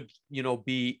I would,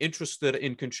 be interested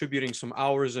in contributing some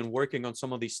hours and working on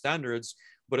some of these standards,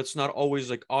 but it's not always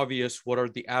like obvious what are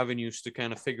the avenues to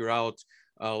kind of figure out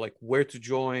where to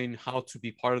join, how to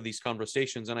be part of these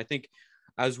conversations. And I think,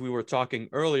 as we were talking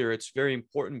earlier, it's very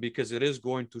important because it is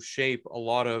going to shape a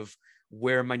lot of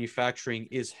where manufacturing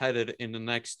is headed in the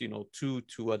next, 2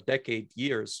 to a decade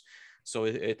years. So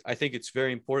I think it's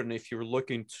very important, if you're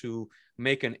looking to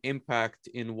make an impact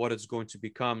in what it's going to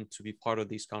become, to be part of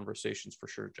these conversations for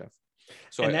sure, Jeff.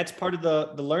 So that's part of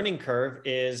the learning curve.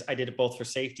 Is I did it both for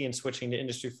safety and switching to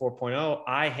Industry 4.0.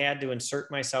 I had to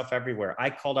insert myself everywhere. I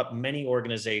called up many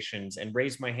organizations and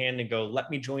raised my hand and go,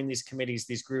 let me join these committees,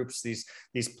 these groups,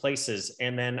 these places.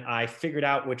 And then I figured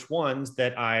out which ones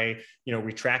that I,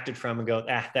 retracted from and go,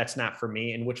 that's not for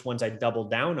me, and which ones I doubled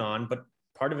down on. But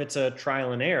part of it's a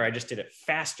trial and error. I just did it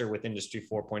faster with Industry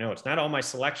 4.0. It's not all my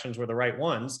selections were the right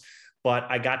ones, but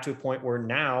I got to a point where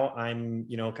now I'm,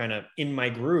 kind of in my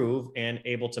groove and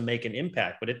able to make an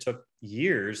impact, but it took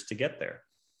years to get there.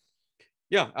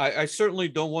 Yeah, I certainly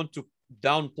don't want to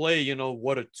downplay,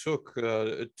 what it took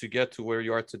to get to where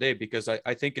you are today, because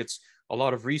I think it's a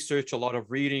lot of research, a lot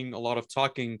of reading, a lot of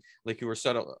talking, like you were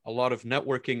said, a lot of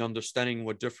networking, understanding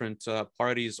what different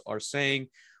parties are saying,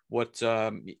 what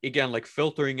again, like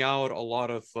filtering out a lot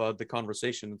of the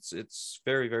conversation. It's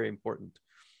very, very important.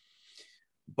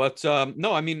 But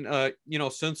no, I mean,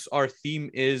 since our theme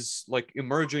is like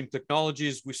emerging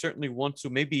technologies, we certainly want to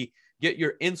maybe get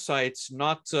your insights,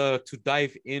 not to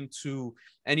dive into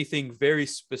anything very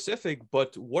specific,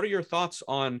 but what are your thoughts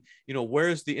on, where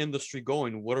is the industry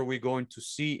going? What are we going to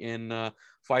see in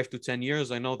 5 to 10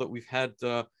 years? I know that we've had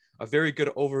a very good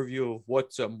overview of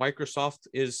what Microsoft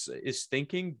is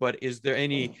thinking, but is there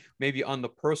any, maybe on the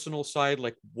personal side,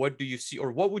 like what do you see,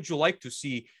 or what would you like to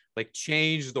see like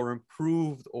changed or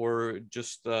improved, or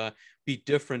just be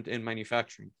different in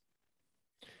manufacturing?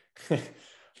 There's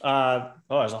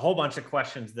a whole bunch of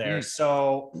questions there.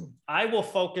 So I will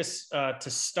focus to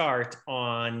start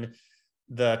on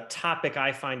the topic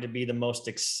I find to be the most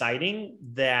exciting,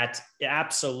 that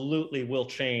absolutely will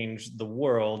change the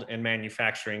world and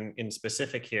manufacturing in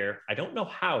specific here. I don't know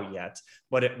how yet,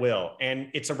 but it will. And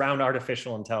it's around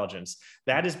artificial intelligence.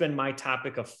 That has been my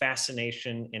topic of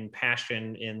fascination and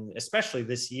passion in, especially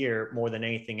this year, more than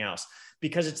anything else,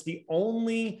 because it's the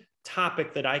only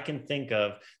topic that I can think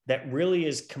of that really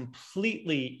is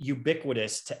completely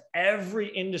ubiquitous to every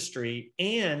industry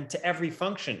and to every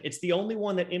function. It's the only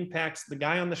one that impacts the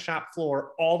guy on the shop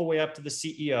floor all the way up to the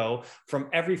CEO, from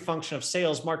every function of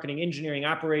sales, marketing, engineering,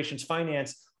 operations,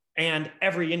 finance, and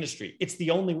every industry. It's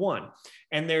the only one.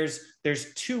 And there's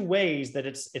two ways that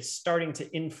it's starting to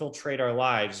infiltrate our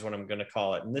lives, is what I'm going to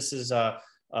call it. And this is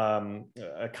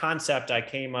a concept I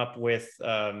came up with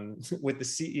the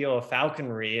CEO of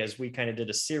Falconry, as we kind of did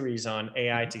a series on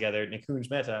AI together, Nikunj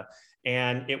Mehta,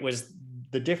 and it was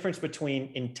the difference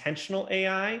between intentional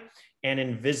AI and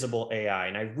invisible AI.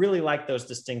 And I really like those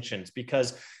distinctions,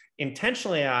 because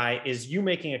intentional AI is you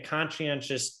making a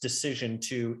conscientious decision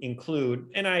to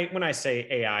include, and when I say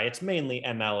AI, it's mainly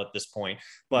ML at this point,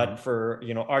 but for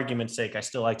argument's sake, I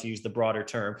still like to use the broader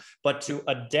term, but to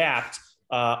adapt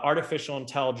artificial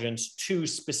intelligence to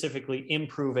specifically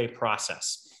improve a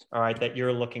process, all right, that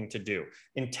you're looking to do.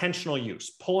 Intentional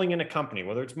use, pulling in a company,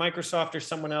 whether it's Microsoft or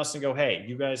someone else, and go, hey,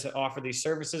 you guys offer these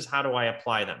services, how do I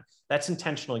apply them? That's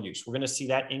intentional use. We're going to see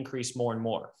that increase more and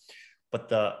more. But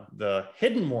the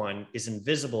hidden one is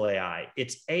invisible AI.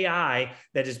 It's AI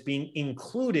that is being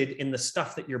included in the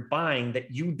stuff that you're buying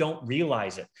that you don't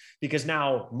realize it. Because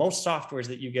now most softwares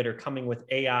that you get are coming with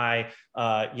AI,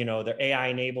 they're AI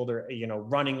enabled, or,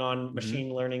 running on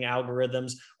machine learning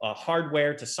algorithms,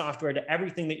 hardware to software to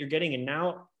everything that you're getting. And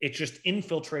now it's just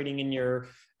infiltrating in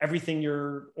everything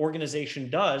your organization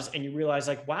does. And you realize,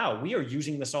 like, wow, we are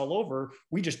using this all over.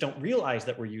 We just don't realize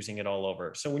that we're using it all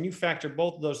over. So when you factor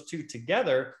both of those two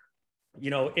together,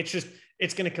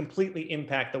 it's going to completely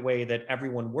impact the way that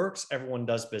everyone works, everyone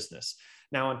does business.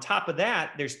 Now, on top of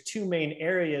that, there's two main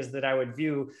areas that I would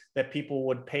view that people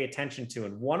would pay attention to.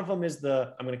 And one of them is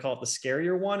I'm going to call it the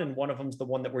scarier one. And one of them is the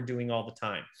one that we're doing all the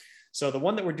time. So the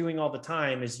one that we're doing all the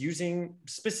time is using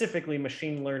specifically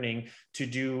machine learning to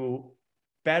do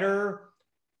better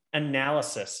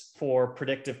analysis for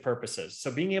predictive purposes.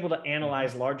 So being able to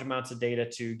analyze large amounts of data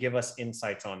to give us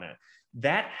insights on that.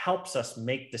 That helps us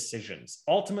make decisions.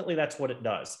 Ultimately, that's what it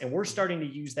does. And we're starting to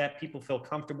use that. People feel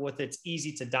comfortable with it. It's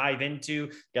easy to dive into,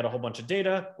 get a whole bunch of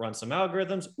data, run some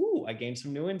algorithms. Ooh, I gained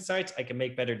some new insights. I can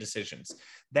make better decisions.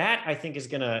 That, I think,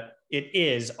 it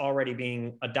is already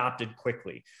being adopted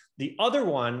quickly. The other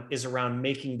one is around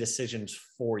making decisions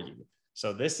for you.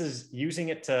 So this is using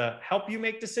it to help you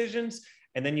make decisions,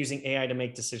 and then using AI to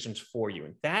make decisions for you.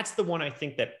 And that's the one I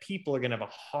think that people are going to have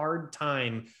a hard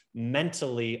time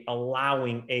mentally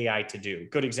allowing AI to do.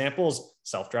 Good examples,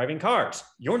 self-driving cars.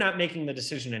 You're not making the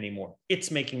decision anymore.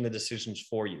 It's making the decisions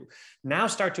for you. Now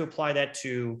start to apply that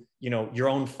to, your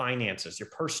own finances, your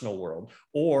personal world,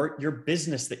 or your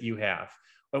business that you have.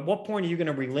 At what point are you going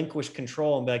to relinquish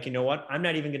control and be like, you know what? I'm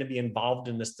not even going to be involved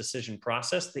in this decision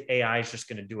process. The AI is just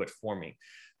going to do it for me.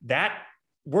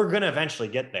 We're going to eventually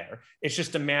get there. It's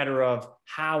just a matter of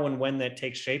how and when that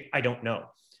takes shape. I don't know.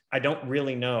 I don't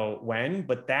really know when,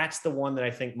 but that's the one that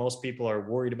I think most people are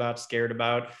worried about, scared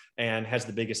about, and has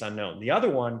the biggest unknown. The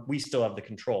other one, we still have the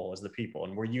control as the people,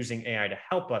 and we're using AI to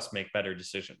help us make better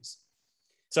decisions.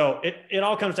 So it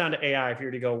all comes down to AI. If you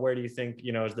were to go, where do you think,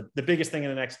 is the biggest thing in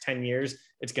the next 10 years?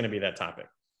 It's going to be that topic.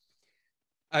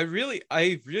 I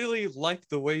really like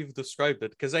the way you've described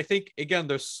it, because I think, again,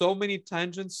 there's so many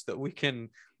tangents that we can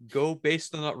go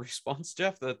based on that response,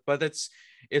 Jeff. But it's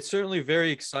certainly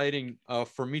very exciting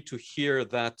for me to hear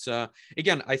that.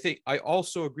 Again, I think I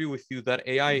also agree with you that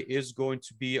AI is going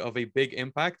to be of a big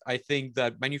impact. I think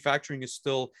that manufacturing is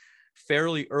still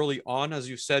fairly early on. As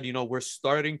you said, we're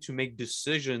starting to make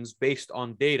decisions based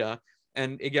on data.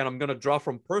 And again, I'm going to draw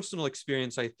from personal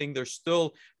experience. I think there's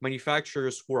still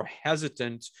manufacturers who are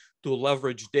hesitant to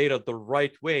leverage data the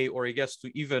right way, or I guess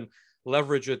to even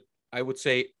leverage it, I would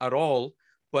say, at all.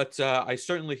 But I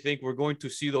certainly think we're going to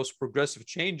see those progressive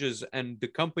changes, and the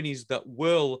companies that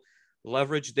will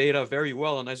leverage data very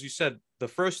well. And as you said, the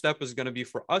first step is going to be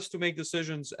for us to make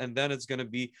decisions, and then it's going to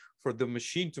be for the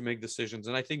machine to make decisions.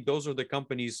 And I think those are the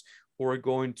companies who are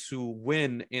going to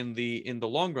win in the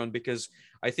long run, because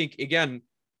I think, again,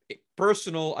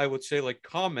 personal, I would say, like,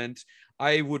 comment,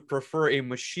 I would prefer a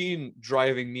machine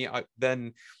driving me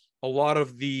than a lot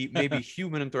of the maybe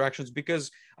human interactions, because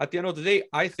at the end of the day,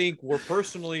 I think we're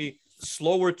personally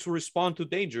slower to respond to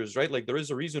dangers, right? Like, there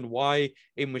is a reason why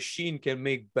a machine can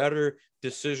make better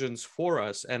decisions for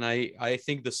us. And I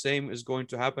think the same is going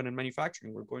to happen in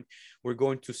manufacturing. We're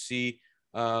going to see,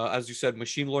 as you said,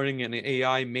 machine learning and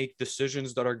AI make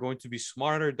decisions that are going to be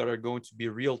smarter, that are going to be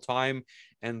real time,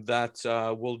 and that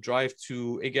will drive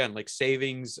to, again, like,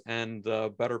 savings and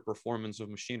better performance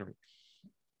of machinery.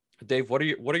 Dave, what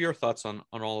are your thoughts on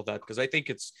all of that? Because I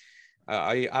think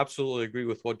I absolutely agree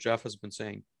with what Jeff has been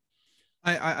saying.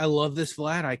 I love this,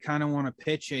 Vlad. I kind of want to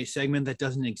pitch a segment that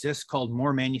doesn't exist called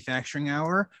More Manufacturing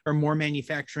Hour, or More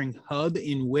Manufacturing Hub,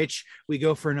 in which we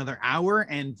go for another hour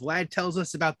and Vlad tells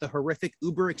us about the horrific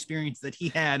Uber experience that he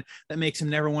had that makes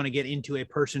him never want to get into a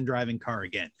person driving car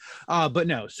again. But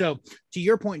no, so to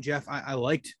your point, Jeff, I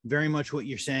liked very much what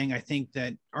you're saying. I think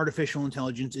that artificial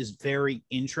intelligence is very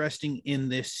interesting in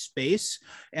this space.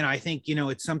 And I think,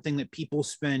 it's something that people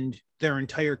spend their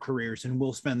entire careers and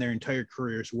will spend their entire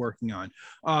careers working on.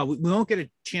 We won't get a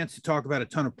chance to talk about a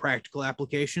ton of practical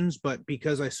applications, but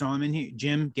because I saw him in here,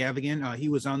 Jim Gavigan, he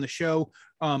was on the show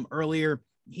earlier.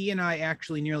 He and I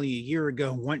actually nearly a year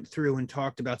ago went through and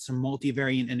talked about some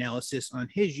multivariate analysis on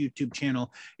his YouTube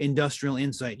channel, Industrial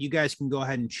Insight. You guys can go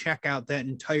ahead and check out that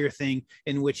entire thing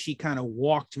in which he kind of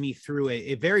walked me through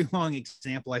a very long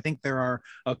example. I think there are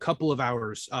a couple of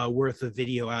hours worth of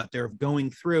video out there of going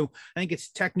through. I think it's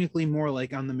technically more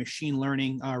like on the machine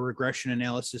learning regression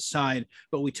analysis side,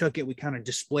 but we kind of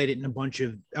displayed it in a bunch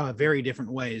of very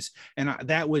different ways. And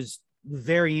that was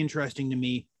very interesting to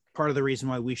me, part of the reason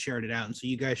why we shared it out. And so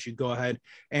you guys should go ahead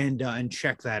and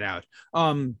check that out.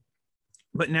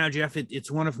 But now, Jeff, it's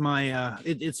one of my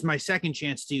it's my second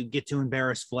chance to get to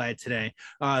embarrass Vlad today.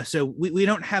 So we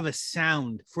don't have a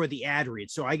sound for the ad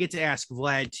read, so I get to ask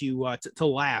Vlad to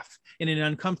laugh in an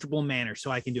uncomfortable manner,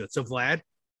 so I can do it. So Vlad.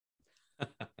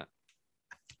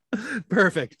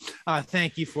 Perfect.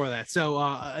 Thank you for that. So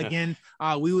again,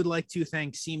 we would like to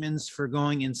thank Siemens for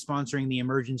going and sponsoring the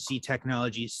Emergency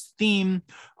Technologies theme.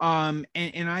 And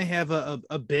I have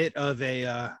a bit of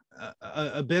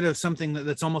a bit of something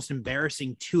that's almost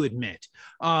embarrassing to admit.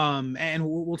 And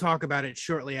we'll talk about it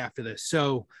shortly after this.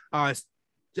 So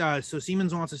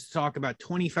Siemens wants us to talk about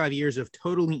 25 years of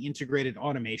totally integrated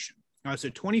automation. So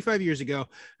 25 years ago,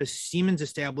 Siemens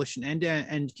established an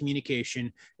end-to-end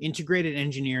communication, integrated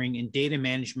engineering, and data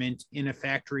management in a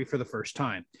factory for the first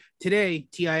time. Today,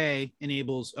 TIA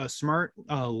enables a smart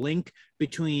link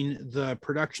between the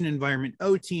production environment,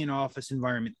 OT, and office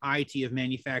environment, IT, of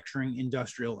manufacturing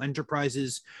industrial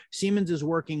enterprises. Siemens is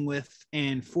working with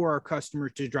and for our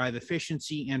customers to drive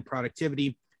efficiency and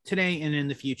productivity today and in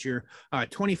the future.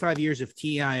 25 years of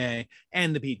TIA,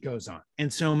 and the beat goes on.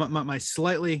 And so my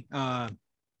slightly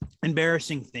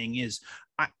embarrassing thing is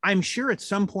I'm sure at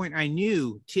some point I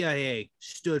knew TIA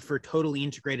stood for totally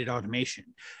integrated automation.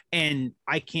 And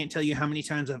I can't tell you how many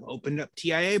times I've opened up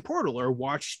TIA Portal or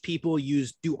watched people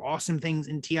do awesome things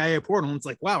in TIA Portal. And it's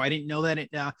like, wow, I didn't know that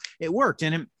it worked.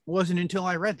 And it wasn't until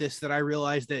I read this that I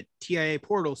realized that TIA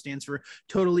Portal stands for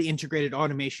Totally Integrated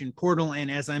Automation Portal. And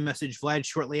as I messaged Vlad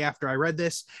shortly after I read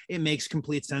this, it makes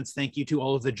complete sense. Thank you to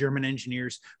all of the German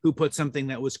engineers who put something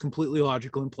that was completely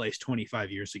logical in place 25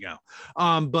 years ago.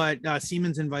 But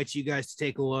Siemens invites you guys to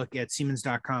take a look at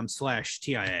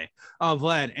siemens.com/TIA.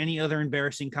 Vlad, any other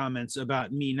embarrassing comments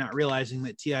about me not realizing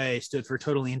that TIA stood for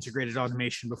Totally Integrated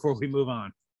Automation before we move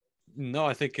on? No,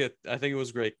 I think it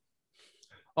was great.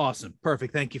 Awesome.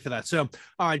 Perfect. Thank you for that. So,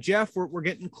 Jeff, we're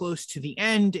getting close to the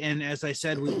end. And as I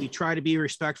said, we try to be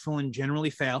respectful and generally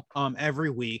fail every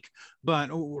week.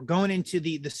 But we're going into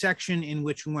the section in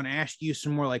which we want to ask you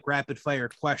some more like rapid fire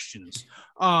questions.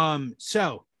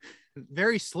 So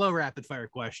very slow rapid fire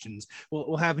questions.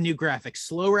 We'll have a new graphic,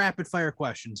 slow rapid fire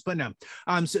questions, but no.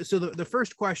 So the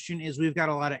first question is, we've got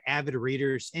a lot of avid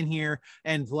readers in here,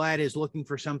 and Vlad is looking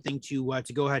for something to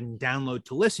go ahead and download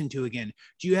to listen to again.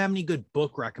 Do you have any good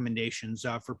book recommendations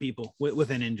for people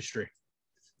within industry?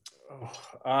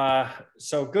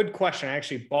 So good question. I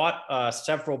actually bought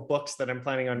several books that I'm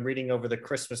planning on reading over the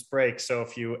Christmas break. So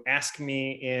if you ask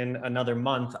me in another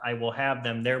month, I will have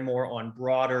them. They're more on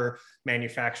broader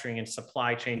manufacturing and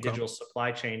supply chain, digital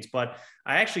supply chains. But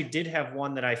I actually did have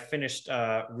one that I finished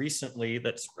recently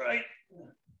that's right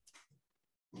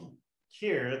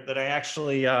here that I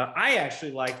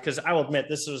actually liked, because I will admit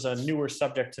this was a newer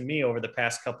subject to me over the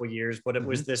past couple of years, but it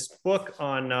was this book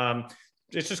on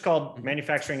it's just called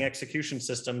Manufacturing Execution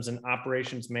Systems and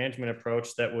Operations Management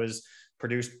Approach, that was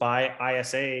produced by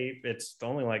ISA. It's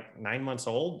only like 9 months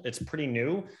old. It's pretty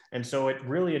new. And so it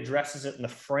really addresses it in the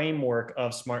framework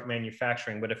of smart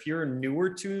manufacturing. But if you're newer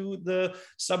to the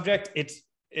subject,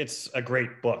 it's a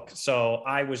great book. So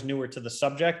I was newer to the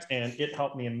subject, and it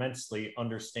helped me immensely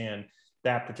understand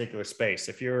that particular space.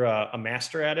 If you're a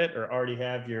master at it or already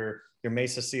have your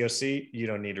Mesa COC, you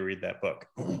don't need to read that book.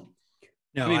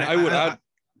 No, I mean, I would add.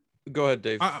 Go ahead,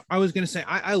 Dave. I was going to say,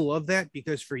 I love that,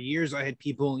 because for years I had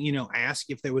people, ask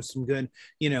if there was some good,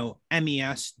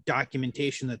 MES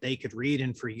documentation that they could read.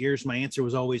 And for years, my answer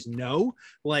was always no.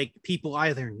 Like, people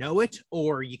either know it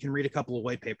or you can read a couple of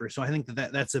white papers. So I think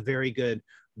that's a very good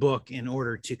book in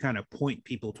order to kind of point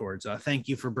people towards. Thank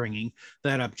you for bringing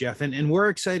that up, Jeff. And we're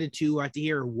excited to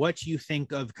hear what you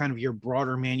think of kind of your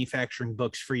broader manufacturing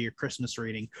books for your Christmas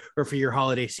reading or for your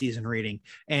holiday season reading.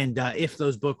 And if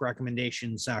those book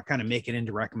recommendations kind of make it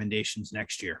into recommendations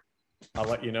next year. I'll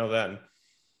let you know then.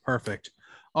 Perfect.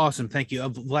 Awesome. Thank you.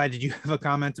 Vlad, did you have a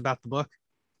comment about the book?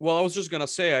 Well, I was just gonna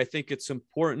say, I think it's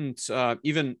important,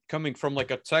 even coming from like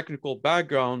a technical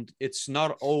background, it's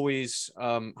not always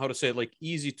how to say it, like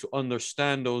easy to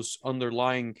understand those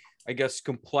underlying, I guess,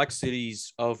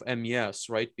 complexities of MES,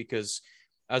 right? Because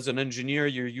as an engineer,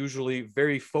 you're usually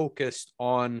very focused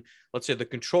on, let's say, the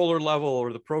controller level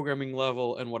or the programming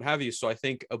level and what have you. So I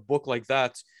think a book like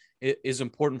that is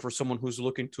important for someone who's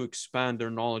looking to expand their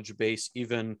knowledge base,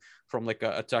 even from like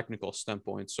a technical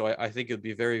standpoint. So I think it'd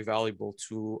be very valuable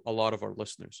to a lot of our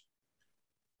listeners.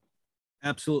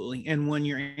 Absolutely. And when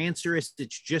your answer is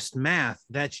it's just math,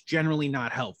 that's generally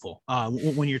not helpful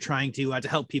when you're trying to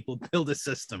help people build a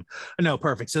system. No,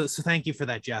 perfect. So thank you for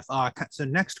that, Jeff. So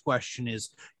next question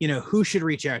is, who should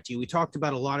reach out to you? We talked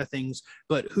about a lot of things,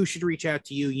 but who should reach out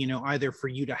to you, either for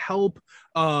you to help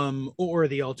or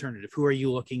the alternative? Who are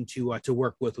you looking to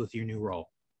work with your new role?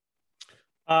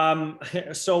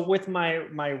 So with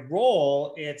my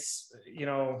role, it's,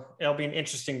 it'll be an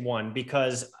interesting one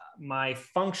because my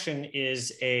function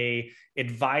is a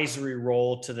advisory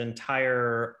role to the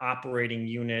entire operating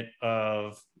unit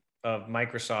of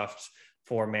Microsoft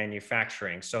for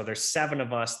manufacturing. So there's 7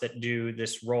 of us that do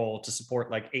this role to support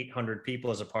like 800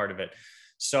 people as a part of it.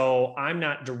 So I'm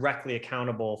not directly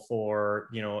accountable for,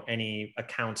 any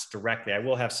accounts directly. I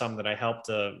will have some that I help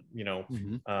to,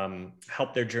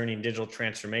 help their journey in digital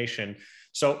transformation.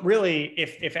 So really,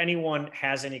 if anyone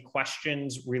has any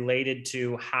questions related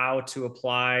to how to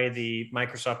apply the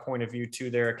Microsoft point of view to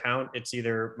their account, it's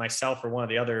either myself or one of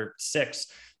the other 6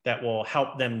 that will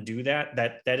help them do that.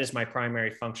 That is my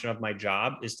primary function of my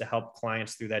job, is to help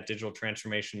clients through that digital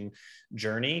transformation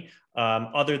journey.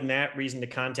 Other than that, reason to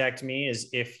contact me is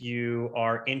if you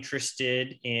are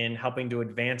interested in helping to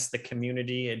advance the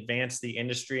community, advance the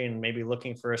industry, and maybe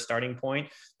looking for a starting point.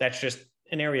 That's just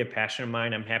an area of passion of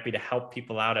mine. I'm happy to help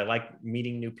people out. I like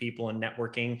meeting new people and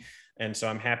networking. And so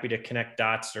I'm happy to connect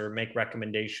dots or make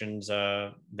recommendations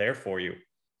there for you.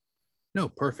 No,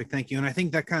 perfect. Thank you. And I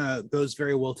think that kind of goes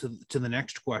very well to the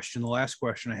next question. The last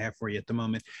question I have for you at the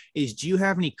moment is, do you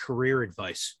have any career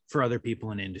advice for other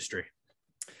people in industry?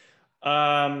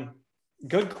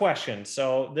 Good question.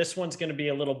 So this one's going to be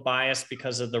a little biased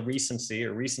because of the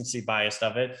recency bias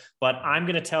of it. But I'm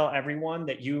going to tell everyone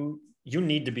that you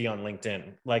need to be on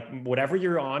LinkedIn. Like whatever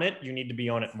you're on it, you need to be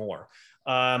on it more.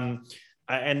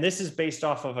 And this is based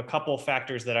off of a couple of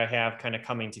factors that I have kind of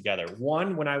coming together.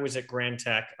 One, when I was at Grand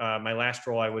Tech, my last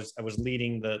role, I was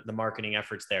leading the marketing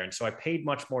efforts there. And so I paid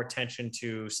much more attention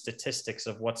to statistics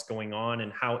of what's going on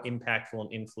and how impactful and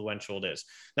influential it is.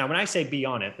 Now, when I say be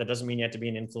on it, that doesn't mean you have to be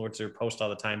an influencer, post all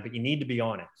the time, but you need to be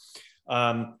on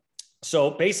it. So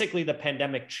basically the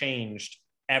pandemic changed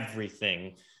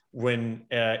everything when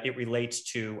it relates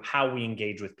to how we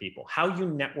engage with people, how you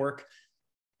network,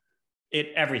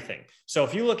 everything. So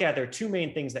if you look at, there are 2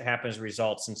 main things that happen as a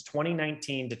result since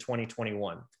 2019 to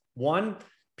 2021. One,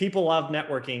 people love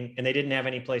networking and they didn't have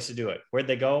any place to do it. Where'd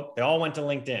they go? They all went to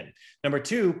LinkedIn. Number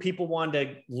 2, people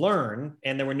wanted to learn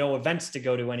and there were no events to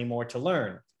go to anymore to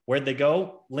learn. Where'd they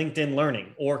go? LinkedIn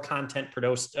Learning or content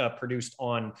produced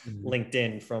on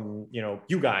LinkedIn from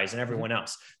you guys and everyone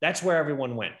else. That's where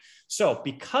everyone went. So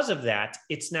because of that,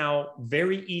 it's now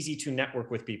very easy to network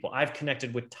with people. I've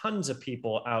connected with tons of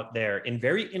people out there in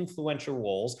very influential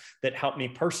roles that help me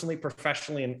personally,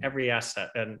 professionally, in every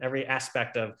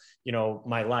aspect of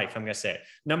my life. I'm going to say.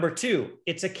 Number 2,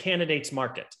 it's a candidate's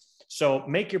market. So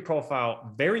make your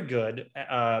profile very good,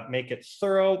 make it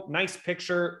thorough, nice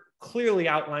picture. Clearly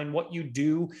outline what you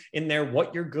do in there,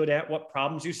 what you're good at, what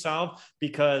problems you solve,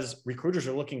 because recruiters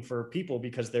are looking for people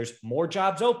because there's more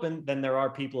jobs open than there are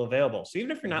people available. So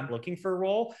even if you're not looking for a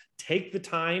role, take the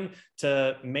time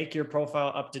to make your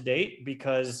profile up to date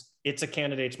because it's a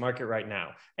candidate's market right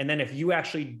now. And then if you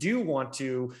actually do want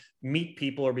to meet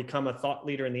people or become a thought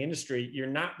leader in the industry, you're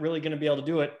not really going to be able to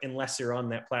do it unless you're on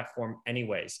that platform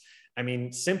anyways. I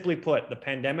mean, simply put, the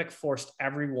pandemic forced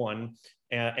everyone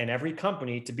and every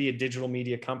company to be a digital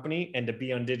media company and to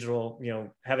be on digital,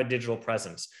 have a digital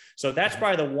presence. So that's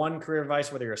probably the one career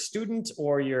advice, whether you're a student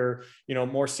or you're,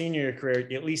 more senior in your career,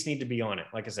 you at least need to be on it.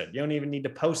 Like I said, you don't even need to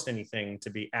post anything to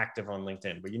be active on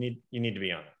LinkedIn, but you need to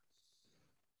be on it.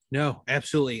 No,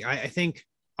 absolutely. I think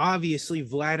obviously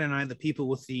Vlad and I, the people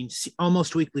with the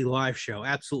almost weekly live show,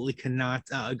 absolutely cannot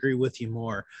agree with you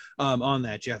more on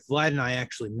that, Jeff. Vlad and I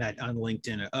actually met on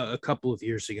LinkedIn a couple of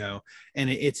years ago,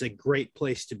 and it's a great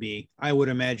place to be. I would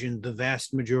imagine the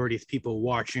vast majority of people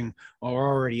watching are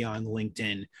already on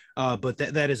LinkedIn, but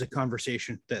that is a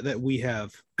conversation that we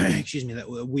have, excuse me, that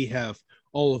we have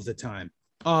all of the time.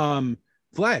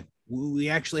 Vlad, we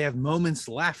actually have moments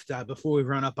left before we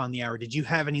run up on the hour. Did you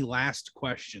have any last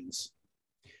questions?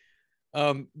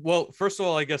 Well, first of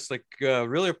all, I guess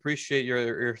really appreciate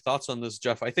your thoughts on this,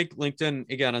 Jeff. I think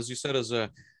LinkedIn, again, as you said, is a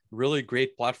really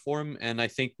great platform, and I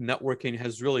think networking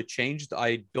has really changed.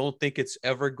 I don't think it's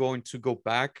ever going to go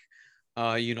back,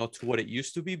 to what it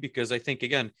used to be, because I think,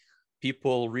 again,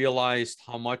 people realized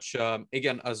how much,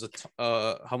 again,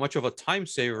 how much of a time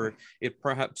saver it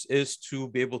perhaps is to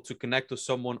be able to connect with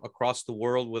someone across the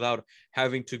world without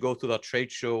having to go to that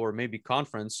trade show or maybe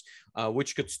conference,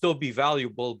 which could still be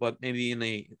valuable, but maybe in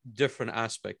a different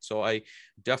aspect. So I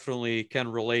definitely can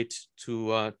relate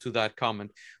to that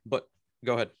comment. But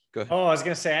go ahead. Oh, I was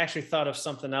going to say, I actually thought of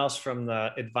something else from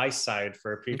the advice side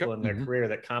for people in their career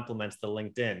that complements the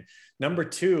LinkedIn. Number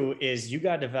 2 is you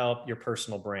got to develop your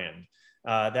personal brand.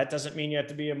 That doesn't mean you have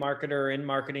to be a marketer or in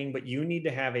marketing, but you need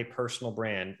to have a personal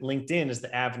brand. LinkedIn is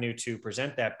the avenue to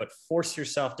present that, but force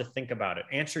yourself to think about it.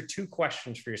 Answer 2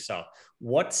 questions for yourself.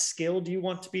 What skill do you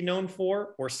want to be known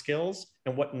for, or skills?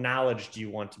 And what knowledge do you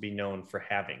want to be known for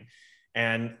having?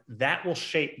 And that will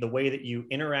shape the way that you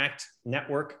interact,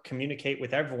 network, communicate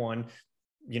with everyone,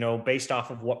 based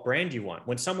off of what brand you want.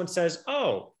 When someone says,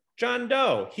 oh, John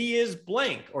Doe, he is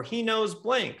blank, or he knows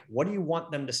blank, what do you want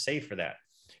them to say for that?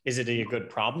 Is it a good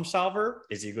problem solver?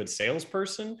 Is he a good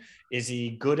salesperson? Is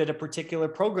he good at a particular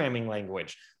programming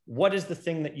language? What is the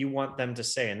thing that you want them to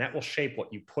say? And that will shape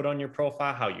what you put on your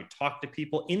profile, how you talk to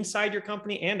people inside your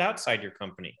company and outside your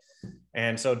company.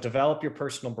 And so develop your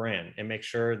personal brand and make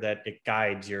sure that it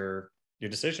guides your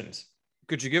decisions.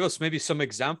 Could you give us maybe some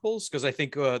examples? Because I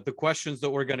think the questions that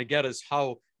we're going to get is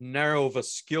how narrow of a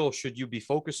skill should you be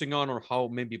focusing on, or how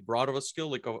maybe broad of a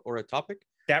skill, or a topic?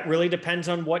 That really depends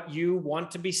on what you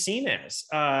want to be seen as.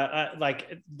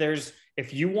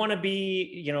 If you want to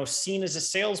be, seen as a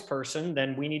salesperson,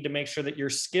 then we need to make sure that your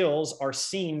skills are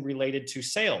seen related to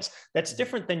sales. That's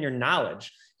different than your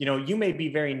knowledge. You may be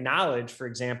very knowledge, for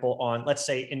example, on, let's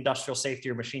say, industrial safety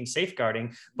or machine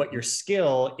safeguarding, but your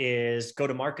skill is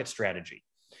go-to-market strategy.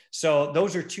 So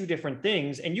those are 2 different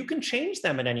things, and you can change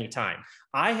them at any time.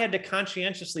 I had to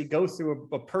conscientiously go through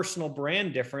a personal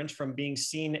brand difference from being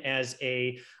seen as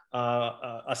a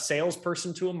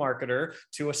salesperson to a marketer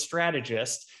to a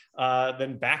strategist,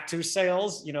 then back to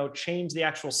sales, change the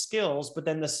actual skills, but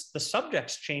then the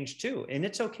subjects change too. And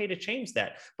it's okay to change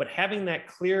that. But having that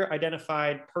clear,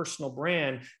 identified personal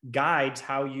brand guides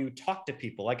how you talk to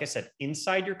people. Like I said,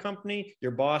 inside your company,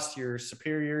 your boss, your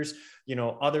superiors,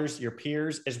 others, your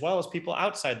peers, as well as people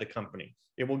outside the company.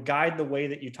 It will guide the way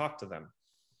that you talk to them.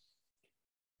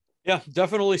 Yeah,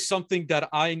 definitely something that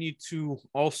I need to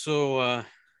also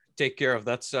take care of.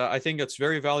 I think that's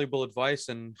very valuable advice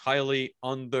and highly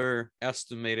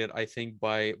underestimated, I think,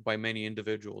 by many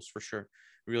individuals, for sure.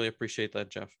 Really appreciate that,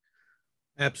 Jeff.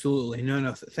 Absolutely.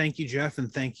 No. Thank you, Jeff.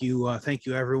 And thank you,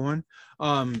 everyone.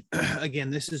 Again,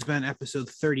 this has been episode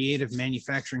 38 of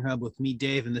Manufacturing Hub with me,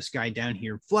 Dave, and this guy down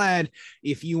here, Vlad.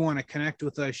 If you want to connect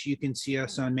with us, you can see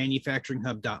us on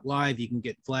manufacturinghub.live. You can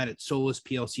get Vlad at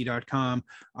solusplc.com.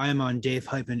 I'm on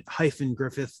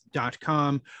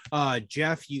dave-griffith.com.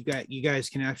 Jeff, you guys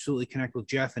can absolutely connect with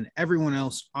Jeff and everyone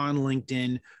else on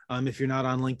LinkedIn. If you're not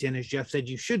on LinkedIn, as Jeff said,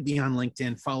 you should be on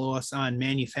LinkedIn. Follow us on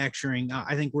manufacturing.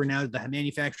 I think we're now the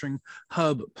Manufacturing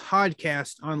Hub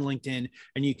podcast on LinkedIn,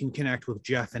 and you can connect with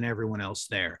Jeff and everyone else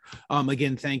there.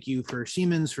 Again, thank you for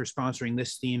Siemens for sponsoring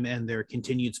this theme and their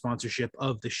continued sponsorship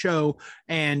of the show.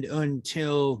 And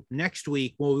until next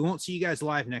week, well, we won't see you guys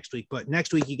live next week, but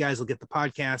next week you guys will get the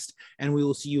podcast, and we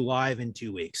will see you live in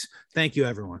 2 weeks. Thank you,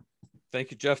 everyone.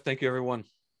 Thank you, Jeff. Thank you, everyone.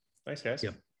 Thanks, guys.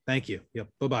 Yep. Thank you. Yep.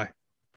 Bye-bye.